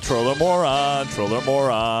moron, troll or moron, troll or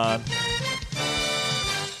moron.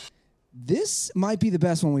 This might be the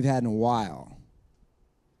best one we've had in a while.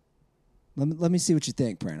 Let me see what you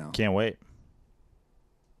think, Prano. Can't wait.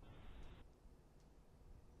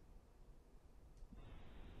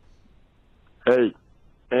 Hey,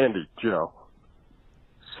 Andy, Joe.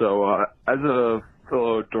 So, as a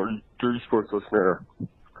fellow Dirty Sports listener,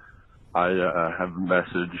 I have a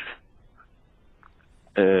message.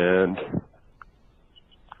 And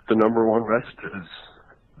the number one message is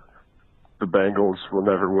the Bengals will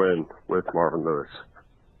never win with Marvin Lewis.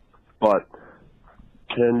 But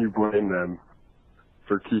can you blame them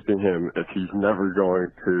for keeping him if he's never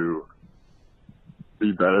going to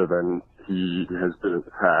be better than he has been in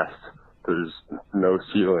the past. There's no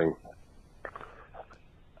ceiling.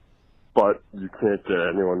 But you can't get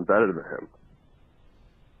anyone better than him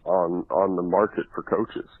on the market for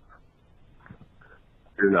coaches.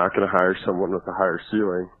 You're not going to hire someone with a higher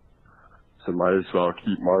ceiling, so might as well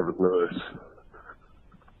keep Marvin Lewis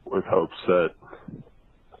with hopes that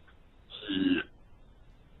he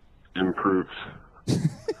improves,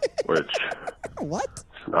 which what?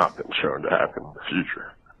 has not been shown to happen in the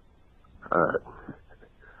future. All right.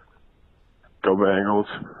 Go Bengals.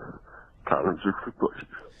 Connor Zucker, please.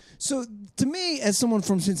 So, to me, as someone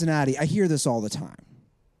from Cincinnati, I hear this all the time.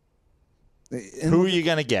 And who are you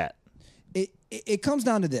going to get? It comes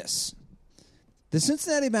down to this. The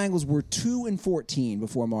Cincinnati Bengals were 2-14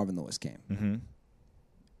 before Marvin Lewis came. Mm-hmm.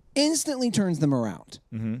 Instantly turns them around.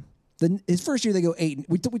 Mm-hmm. His first year, they go 8.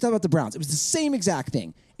 We talked about the Browns. It was the same exact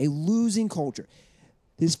thing. A losing culture.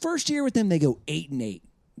 His first year with them, they go 8-8.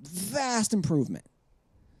 Vast improvement.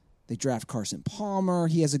 They draft Carson Palmer.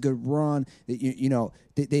 He has a good run.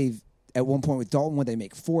 They've at one point with Dalton, when they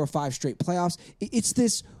make 4 or 5 straight playoffs. It's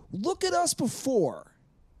this, look at us before,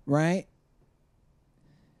 right?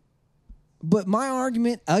 But my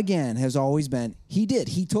argument, again, has always been he did.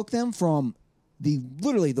 He took them from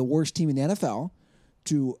literally the worst team in the NFL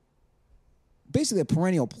to basically a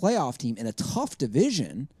perennial playoff team in a tough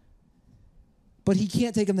division, but he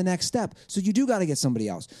can't take them the next step. So you do got to get somebody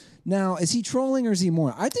else. Now, is he trolling or is he a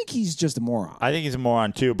moron? I think he's just a moron. I think he's a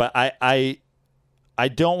moron too, but I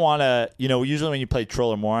don't want to, usually when you play troll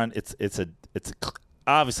or moron, it's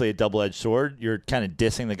obviously a double-edged sword. You're kind of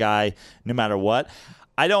dissing the guy no matter what.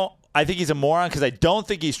 I think he's a moron because I don't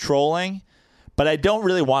think he's trolling, but I don't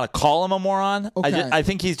really want to call him a moron. Okay. I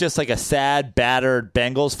think he's just like a sad, battered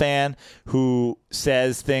Bengals fan who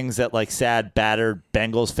says things that like sad, battered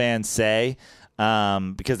Bengals fans say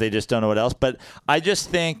because they just don't know what else. But I just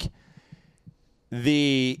think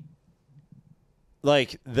the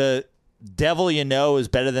devil you know is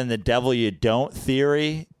better than the devil you don't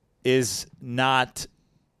theory is not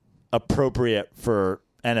appropriate for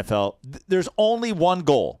NFL. There's only one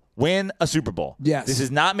goal. Win a Super Bowl. Yes. This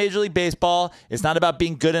is not Major League Baseball. It's not about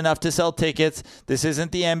being good enough to sell tickets. This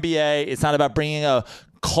isn't the NBA. It's not about bringing a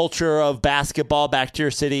culture of basketball back to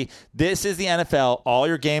your city. This is the NFL. All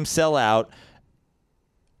your games sell out.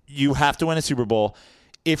 You have to win a Super Bowl.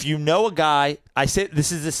 If you know a guy, I say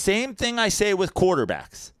this is the same thing I say with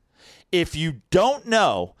quarterbacks. If you don't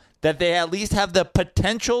know that they at least have the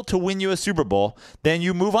potential to win you a Super Bowl, then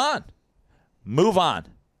you move on. Move on.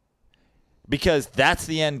 Because that's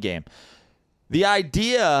the end game. The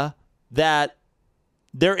idea that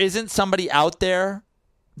there isn't somebody out there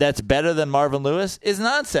that's better than Marvin Lewis is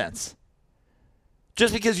nonsense.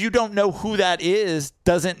 Just because you don't know who that is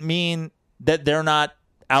doesn't mean that they're not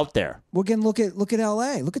out there. Well, again, look at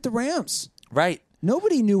L.A. Look at the Rams. Right.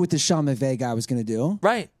 Nobody knew what the Sean McVay guy was going to do.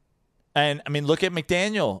 Right. And, I mean, look at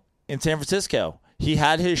McDaniel in San Francisco. He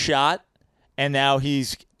had his shot, and now he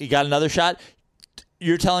got another shot.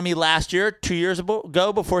 You're telling me last year, 2 years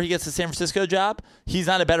ago, before he gets the San Francisco job, he's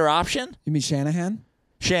not a better option? You mean Shanahan?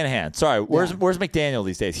 Shanahan. Sorry. Where's McDaniel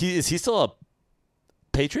these days? Is he still a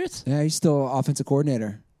Patriots? Yeah, he's still offensive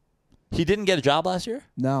coordinator. He didn't get a job last year?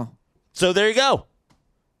 No. So there you go.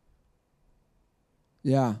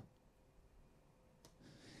 Yeah.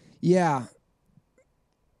 Yeah.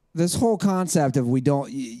 This whole concept of we don't,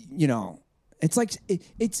 it's like,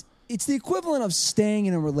 it's the equivalent of staying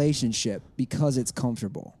in a relationship because it's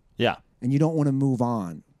comfortable. Yeah. And you don't want to move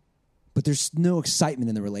on. But there's no excitement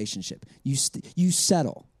in the relationship. You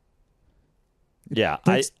settle. Yeah.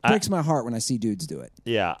 Breaks my heart when I see dudes do it.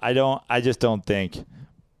 Yeah. I just don't think.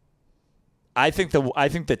 I think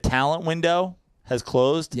the talent window has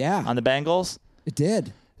closed on the Bengals. It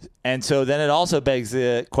did. And so then it also begs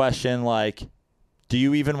the question, do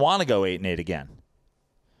you even want to go 8-8 again?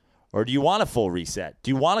 Or do you want a full reset? Do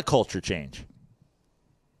you want a culture change?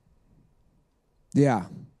 Yeah.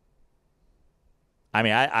 I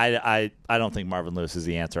mean, I don't think Marvin Lewis is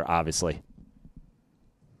the answer, obviously.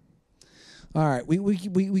 All right,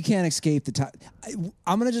 we can't escape the time.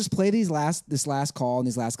 I'm gonna just play this last call and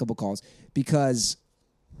these last couple calls because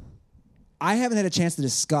I haven't had a chance to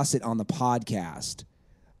discuss it on the podcast.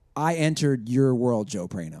 I entered your world, Joe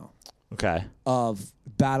Prano. Okay. Of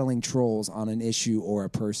battling trolls on an issue or a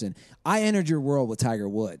person. I entered your world with Tiger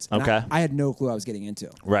Woods. Okay. I had no clue I was getting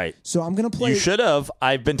into. Right. So I'm going to play. You should have.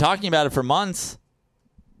 I've been talking about it for months.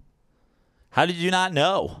 How did you not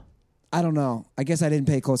know? I don't know. I guess I didn't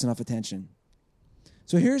pay close enough attention.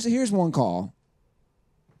 So here's one call.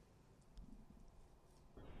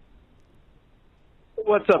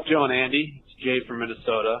 What's up, Joe and Andy? It's Jay from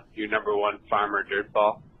Minnesota, your number one farmer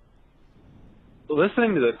dirtball.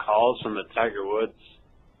 Listening to the calls from the Tiger Woods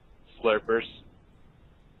slurpers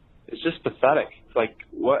is just pathetic. It's like,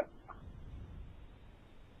 what?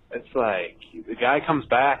 It's like the guy comes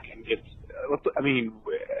back and gets. I mean,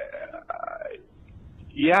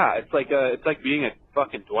 yeah, it's like being a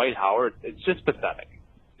fucking Dwight Howard. It's just pathetic.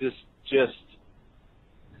 Just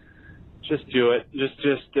do it. Just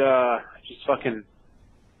fucking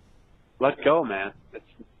let go, man. It's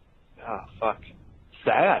fuck.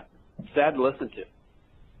 Sad to listen to.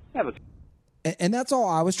 Yeah, but and that's all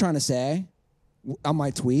I was trying to say on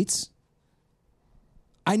my tweets.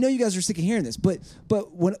 I know you guys are sick of hearing this, but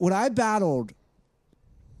when I battled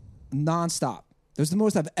nonstop, it was the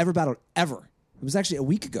most I've ever battled ever. It was actually a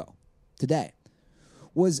week ago today.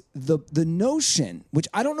 Was the notion, which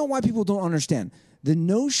I don't know why people don't understand, the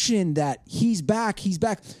notion that he's back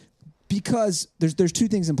because there's two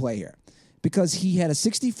things in play here. Because he had a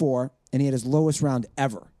 64 and he had his lowest round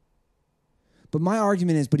ever. But my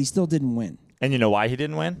argument is, but he still didn't win. And you know why he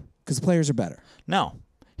didn't win? Because the players are better. No,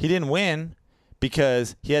 he didn't win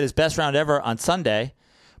because he had his best round ever on Sunday,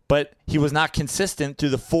 but he was not consistent through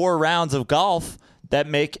the 4 rounds of golf that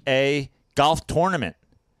make a golf tournament.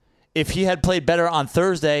 If he had played better on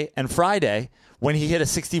Thursday and Friday, when he hit a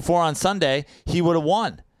 64 on Sunday, he would have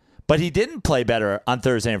won. But he didn't play better on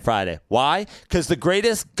Thursday and Friday. Why? Because the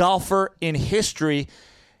greatest golfer in history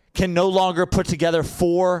can no longer put together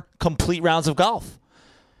 4 complete rounds of golf.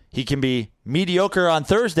 He can be mediocre on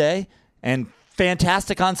Thursday and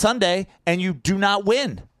fantastic on Sunday, and you do not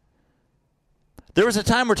win. There was a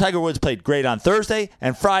time where Tiger Woods played great on Thursday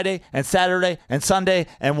and Friday and Saturday and Sunday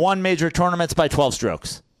and won major tournaments by 12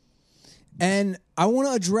 strokes. And I want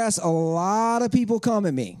to address a lot of people come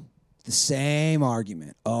at me. The same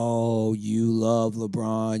argument. Oh, you love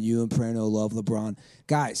LeBron. You and Prano love LeBron.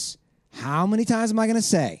 Guys, how many times am I going to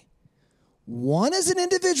say? One is an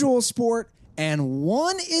individual sport and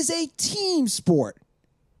one is a team sport.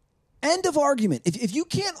 End of argument. If you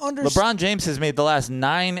can't understand... LeBron James has made the last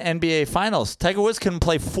 9 NBA finals. Tiger Woods couldn't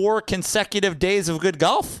play 4 consecutive days of good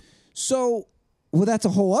golf. So, well, that's a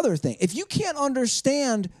whole other thing. If you can't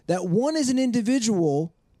understand that one is an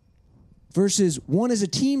individual versus one is a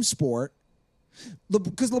team sport,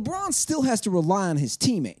 because LeBron still has to rely on his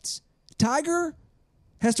teammates. Tiger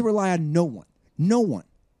has to rely on no one. No one.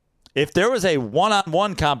 If there was a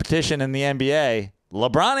one-on-one competition in the NBA,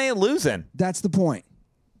 LeBron ain't losing. That's the point.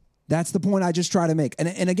 That's the point I just try to make.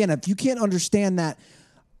 And again, if you can't understand that,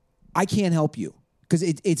 I can't help you. Because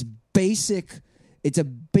it's basic. It's a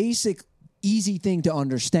basic, easy thing to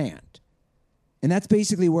understand. And that's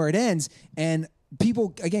basically where it ends. And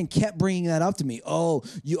people, again, kept bringing that up to me.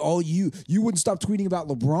 You wouldn't stop tweeting about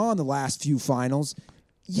LeBron the last few finals.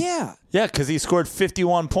 Yeah. Yeah, because he scored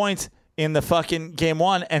 51 points in the fucking game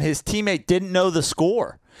 1, and his teammate didn't know the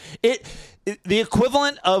score. The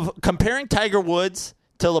equivalent of comparing Tiger Woods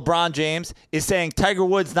to LeBron James is saying Tiger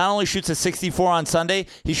Woods not only shoots a 64 on Sunday,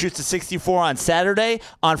 he shoots a 64 on Saturday,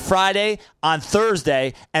 on Friday, on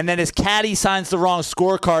Thursday, and then his caddy signs the wrong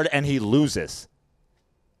scorecard and he loses.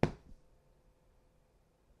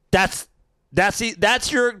 That's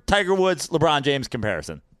your Tiger Woods LeBron James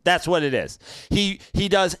comparison. That's what it is. He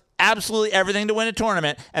does absolutely everything to win a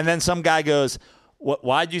tournament, and then some guy goes, "What?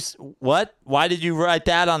 Why did you write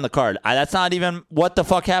that on the card? That's not even what the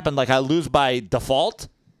fuck happened. Like I lose by default,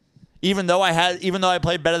 even though I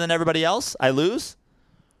played better than everybody else, I lose."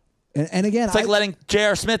 And again, it's like letting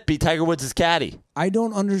J.R. Smith be Tiger Woods' caddy. I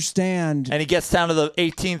don't understand. And he gets down to the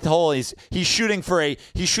 18th hole. He's shooting for a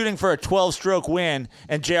 12-stroke win,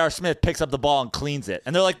 and J.R. Smith picks up the ball and cleans it.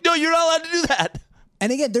 And they're like, "No, you're not allowed to do that."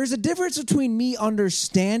 And again, there's a difference between me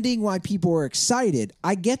understanding why people are excited.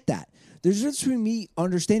 I get that. There's a difference between me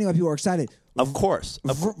understanding why people are excited. Of course.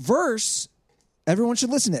 Verse, everyone should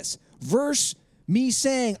listen to this. Verse me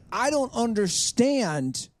saying, I don't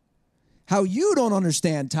understand how you don't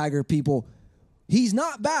understand, Tiger people. He's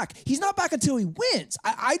not back. He's not back until he wins.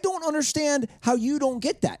 I don't understand how you don't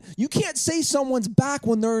get that. You can't say someone's back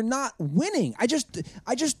when they're not winning. I just,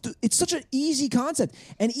 it's such an easy concept.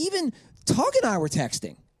 And even Tug and I were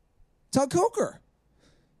texting. Tug Coker.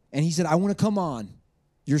 And he said, I want to come on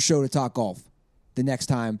your show to talk golf the next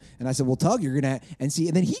time. And I said, well, Tug, you're going to, and see,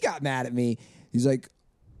 and then he got mad at me. He's like,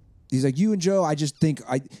 you and Joe, I just think,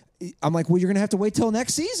 I'm like, well, you're going to have to wait till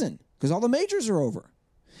next season because all the majors are over.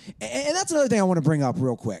 And that's another thing I want to bring up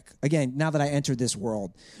real quick. Again, now that I entered this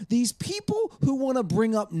world, these people who want to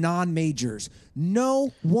bring up non-majors,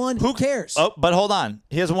 no one cares. Oh, but hold on.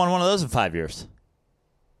 He hasn't won one of those in 5 years.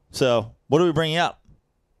 So what are we bringing up?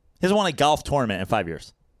 He hasn't won a golf tournament in 5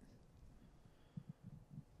 years.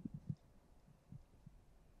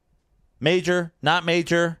 Major, not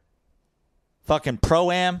major, fucking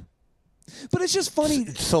pro-am. But it's just funny.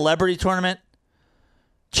 Celebrity tournament,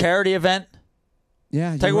 charity event.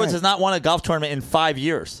 Yeah, Tiger Woods has not won a golf tournament in 5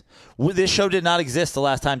 years. This show did not exist the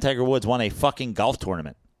last time Tiger Woods won a fucking golf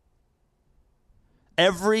tournament.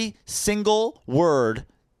 Every single word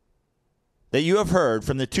that you have heard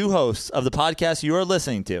from the two hosts of the podcast you are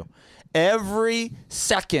listening to, every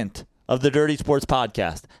second of the Dirty Sports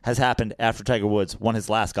podcast has happened after Tiger Woods won his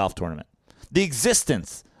last golf tournament. The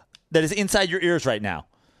existence that is inside your ears right now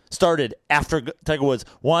started after Tiger Woods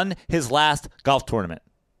won his last golf tournament.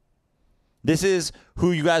 This is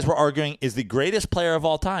who you guys were arguing is the greatest player of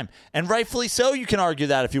all time. And rightfully so, you can argue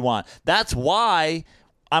that if you want. That's why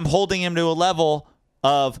I'm holding him to a level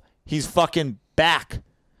of he's fucking back.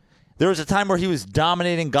 There was a time where he was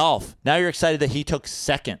dominating golf. Now you're excited that he took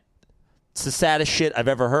second. It's the saddest shit I've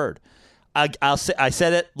ever heard. I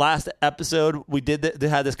said it last episode. We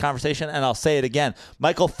had this conversation, and I'll say it again.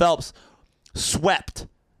 Michael Phelps swept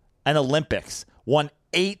an Olympics, won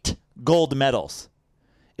 8 gold medals.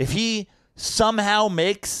 If he somehow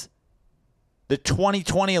makes the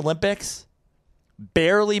 2020 Olympics,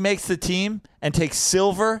 barely makes the team, and takes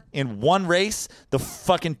silver in one race, the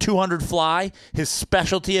fucking 200 fly, his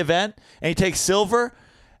specialty event, and he takes silver,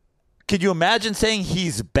 could you imagine saying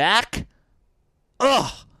he's back?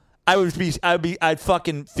 Ugh. I'd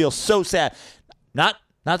fucking feel so sad. Not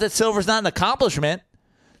that silver's not an accomplishment.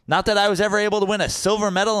 Not that I was ever able to win a silver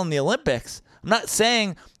medal in the Olympics. I'm not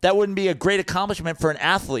saying that wouldn't be a great accomplishment for an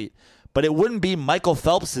athlete, but it wouldn't be Michael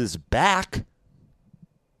Phelps's back.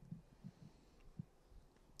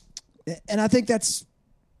 And I think that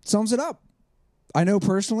sums it up. I know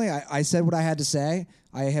personally, I said what I had to say.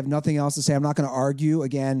 I have nothing else to say. I'm not going to argue.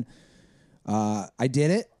 Again, I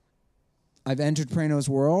did it. I've entered Prano's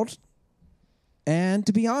world. And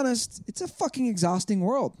to be honest, it's a fucking exhausting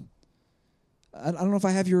world. I don't know if I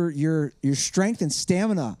have your strength and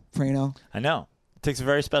stamina, Prano. I know. It takes a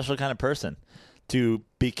very special kind of person to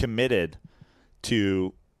be committed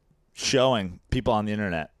to showing people on the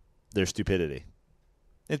internet their stupidity.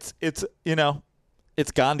 It's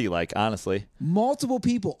Gandhi-like, honestly. Multiple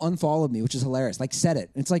people unfollowed me, which is hilarious. Like, said it.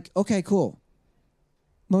 It's like, okay, cool.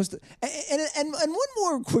 And one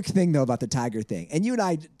more quick thing, though, about the Tiger thing. And you and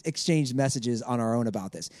I exchanged messages on our own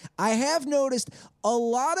about this. I have noticed a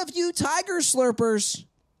lot of you Tiger slurpers.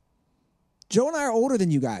 Joe and I are older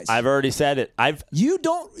than you guys. I've already said it. You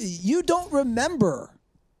don't remember.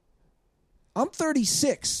 I'm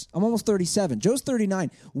 36. I'm almost 37. Joe's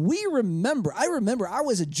 39. I remember I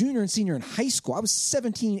was a junior and senior in high school. I was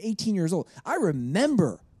 17, 18 years old. I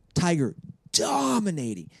remember Tiger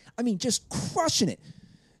dominating. I mean, just crushing it.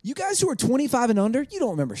 You guys who are 25 and under, you don't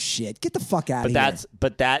remember shit. Get the fuck out of here.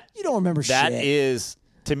 You don't remember shit. That is,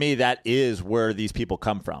 to me, that is where these people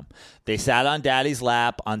come from. They sat on Daddy's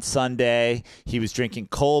lap on Sunday. He was drinking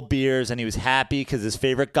cold beers, and he was happy because his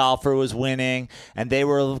favorite golfer was winning. And they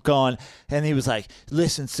were going, and he was like,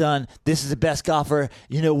 "Listen, son, this is the best golfer.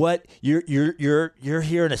 You know what? You're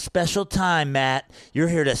here in a special time, Matt. You're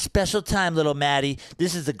here at a special time, little Matty.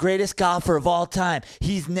 This is the greatest golfer of all time.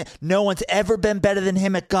 No one's ever been better than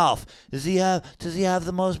him at golf. Does he have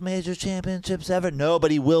the most major championships ever? No, but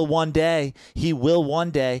he will one day. He will one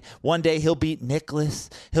day. One day he'll beat Nicklaus.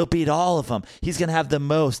 He'll beat all of them. He's going to have the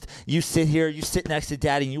most. You sit here, you sit next to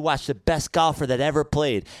Daddy, and you watch the best golfer that ever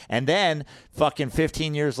played. And then, fucking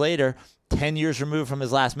 15 years later, 10 years removed from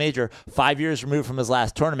his last major, 5 years removed from his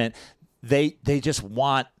last tournament, they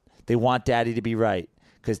want Daddy to be right.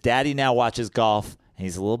 Because Daddy now watches golf, and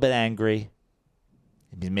he's a little bit angry.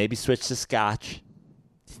 He maybe switched to scotch.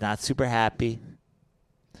 He's not super happy.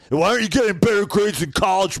 Why aren't you getting better grades in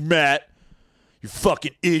college, Matt? You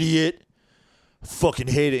fucking idiot. I fucking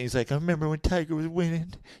hate it. He's like, I remember when Tiger was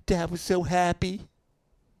winning. Dad was so happy.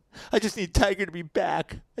 I just need Tiger to be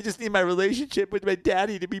back. I just need my relationship with my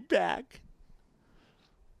daddy to be back.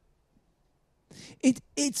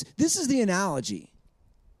 This is the analogy.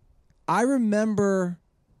 I remember,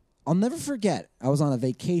 I'll never forget, I was on a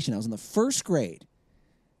vacation. I was in the first grade.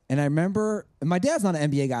 And I remember, and my dad's not an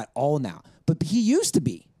NBA guy at all now, but he used to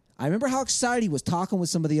be. I remember how excited he was talking with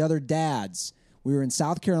some of the other dads. We were in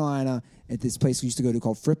South Carolina at this place we used to go to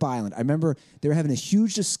called Fripp Island. I remember they were having a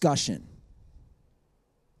huge discussion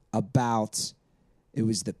about, it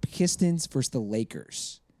was the Pistons versus the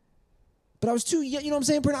Lakers. But I was too, you know what I'm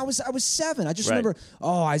saying? I was 7. I just remember,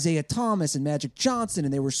 Isaiah Thomas and Magic Johnson,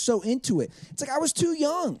 and they were so into it. It's like I was too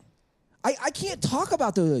young. I can't talk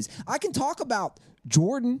about those. I can talk about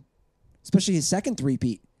Jordan, especially his second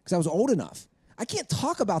three-peat, because I was old enough. I can't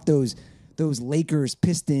talk about those Lakers,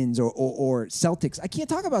 Pistons, or Celtics. I can't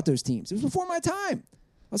talk about those teams. It was before my time.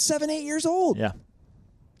 I was 7, 8 years old. Yeah.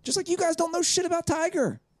 Just like you guys don't know shit about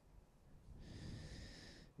Tiger.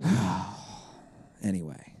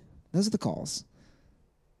 Anyway, those are the calls.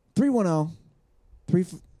 310.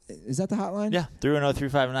 Is that the hotline? Yeah.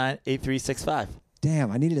 310-359-8365.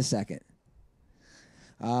 Damn, I needed a second.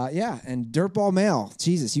 Yeah, and Dirtball Mail.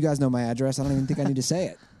 Jesus, you guys know my address. I don't even think I need to say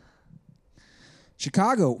it.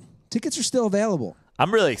 Chicago. Tickets are still available.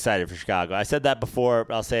 I'm really excited for Chicago. I said that before,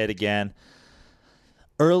 but I'll say it again.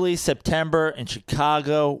 Early September in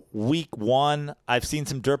Chicago, week 1. I've seen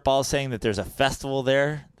some dirtballs saying that there's a festival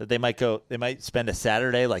there that they might go. They might spend a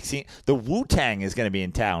Saturday the Wu-Tang is going to be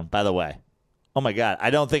in town. By the way, oh my God,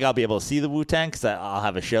 I don't think I'll be able to see the Wu-Tang because I'll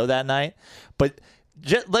have a show that night. But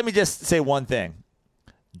let me just say one thing: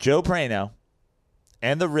 Joe Prano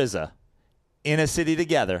and the RZA in a city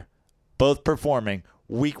together, both performing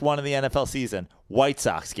week 1 of the NFL season. White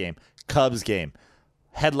Sox game, Cubs game,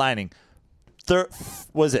 headlining.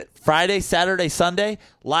 Was it Friday, Saturday, Sunday?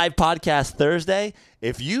 Live podcast Thursday.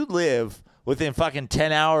 If you live within fucking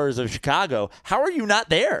 10 hours of Chicago, how are you not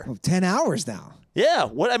there? 10 hours now. Yeah.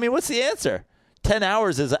 What's the answer? 10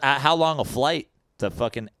 hours is how long a flight? It's a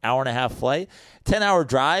fucking hour-and-a-half flight. 10-hour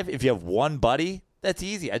drive, if you have one buddy, that's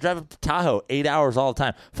easy. I drive up to Tahoe 8 hours all the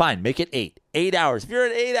time. Fine, make it 8. 8 hours. If you're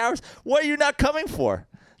at 8 hours, what are you not coming for?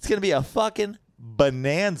 It's going to be a fucking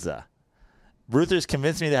bonanza. Ruther's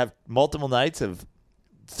convinced me to have multiple nights of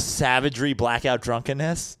savagery, blackout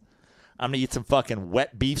drunkenness. I'm going to eat some fucking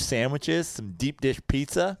wet beef sandwiches, some deep dish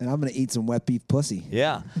pizza. And I'm going to eat some wet beef pussy.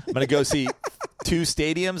 Yeah. I'm going to go see 2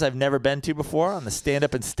 stadiums I've never been to before on the Stand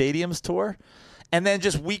Up in Stadiums tour. And then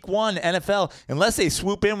just week 1, NFL, unless they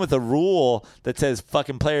swoop in with a rule that says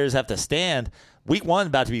fucking players have to stand, week 1 is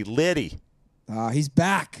about to be litty. He's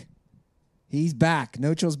back. He's back.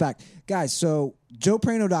 No Chill's back. Guys, so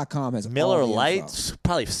JoePrano.com has Miller all the Lite, info.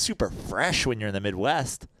 probably super fresh when you're in the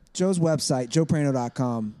Midwest. Joe's website,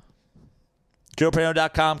 JoePrano.com.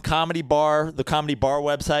 JoePrano.com, Comedy Bar, the Comedy Bar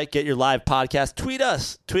website. Get your live podcast. Tweet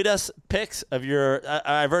us pics of your,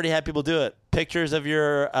 I've already had people do it. Pictures of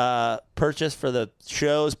your purchase for the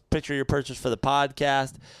shows. Picture your purchase for the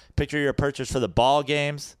podcast. Picture your purchase for the ball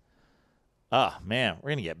games. Oh, man, we're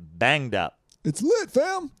going to get banged up. It's lit,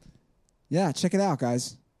 fam. Yeah, check it out,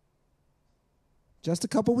 guys. Just a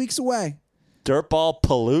couple weeks away. Dirtball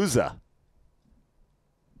Palooza.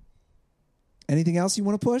 Anything else you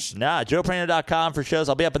want to push? Nah, JoePrano.com for shows.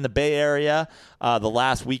 I'll be up in the Bay Area the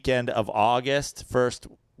last weekend of August, first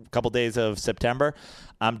couple days of September.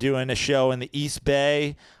 I'm doing a show in the East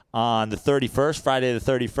Bay on the 31st, Friday the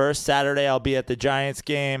 31st. Saturday, I'll be at the Giants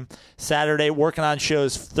game. Saturday, working on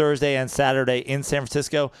shows Thursday and Saturday in San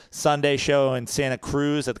Francisco. Sunday show in Santa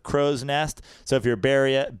Cruz at the Crow's Nest. So if you're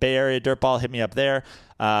Bay Area Dirtball, hit me up there.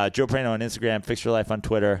 Joe Prano on Instagram, Fix Your Life on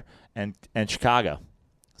Twitter, and Chicago.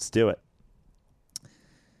 Let's do it.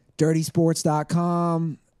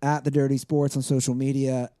 DirtySports.com, at The Dirty Sports on social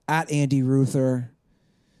media, at Andy Ruther.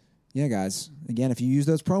 Yeah, guys. Again, if you use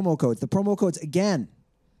those promo codes, the promo codes, again,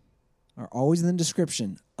 are always in the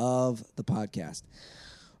description of the podcast.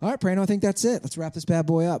 All right, Prano, I think that's it. Let's wrap this bad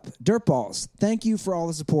boy up. Dirtballs, thank you for all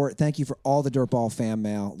the support. Thank you for all the Dirtball fan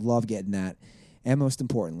mail. Love getting that. And most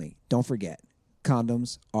importantly, don't forget,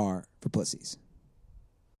 condoms are for pussies.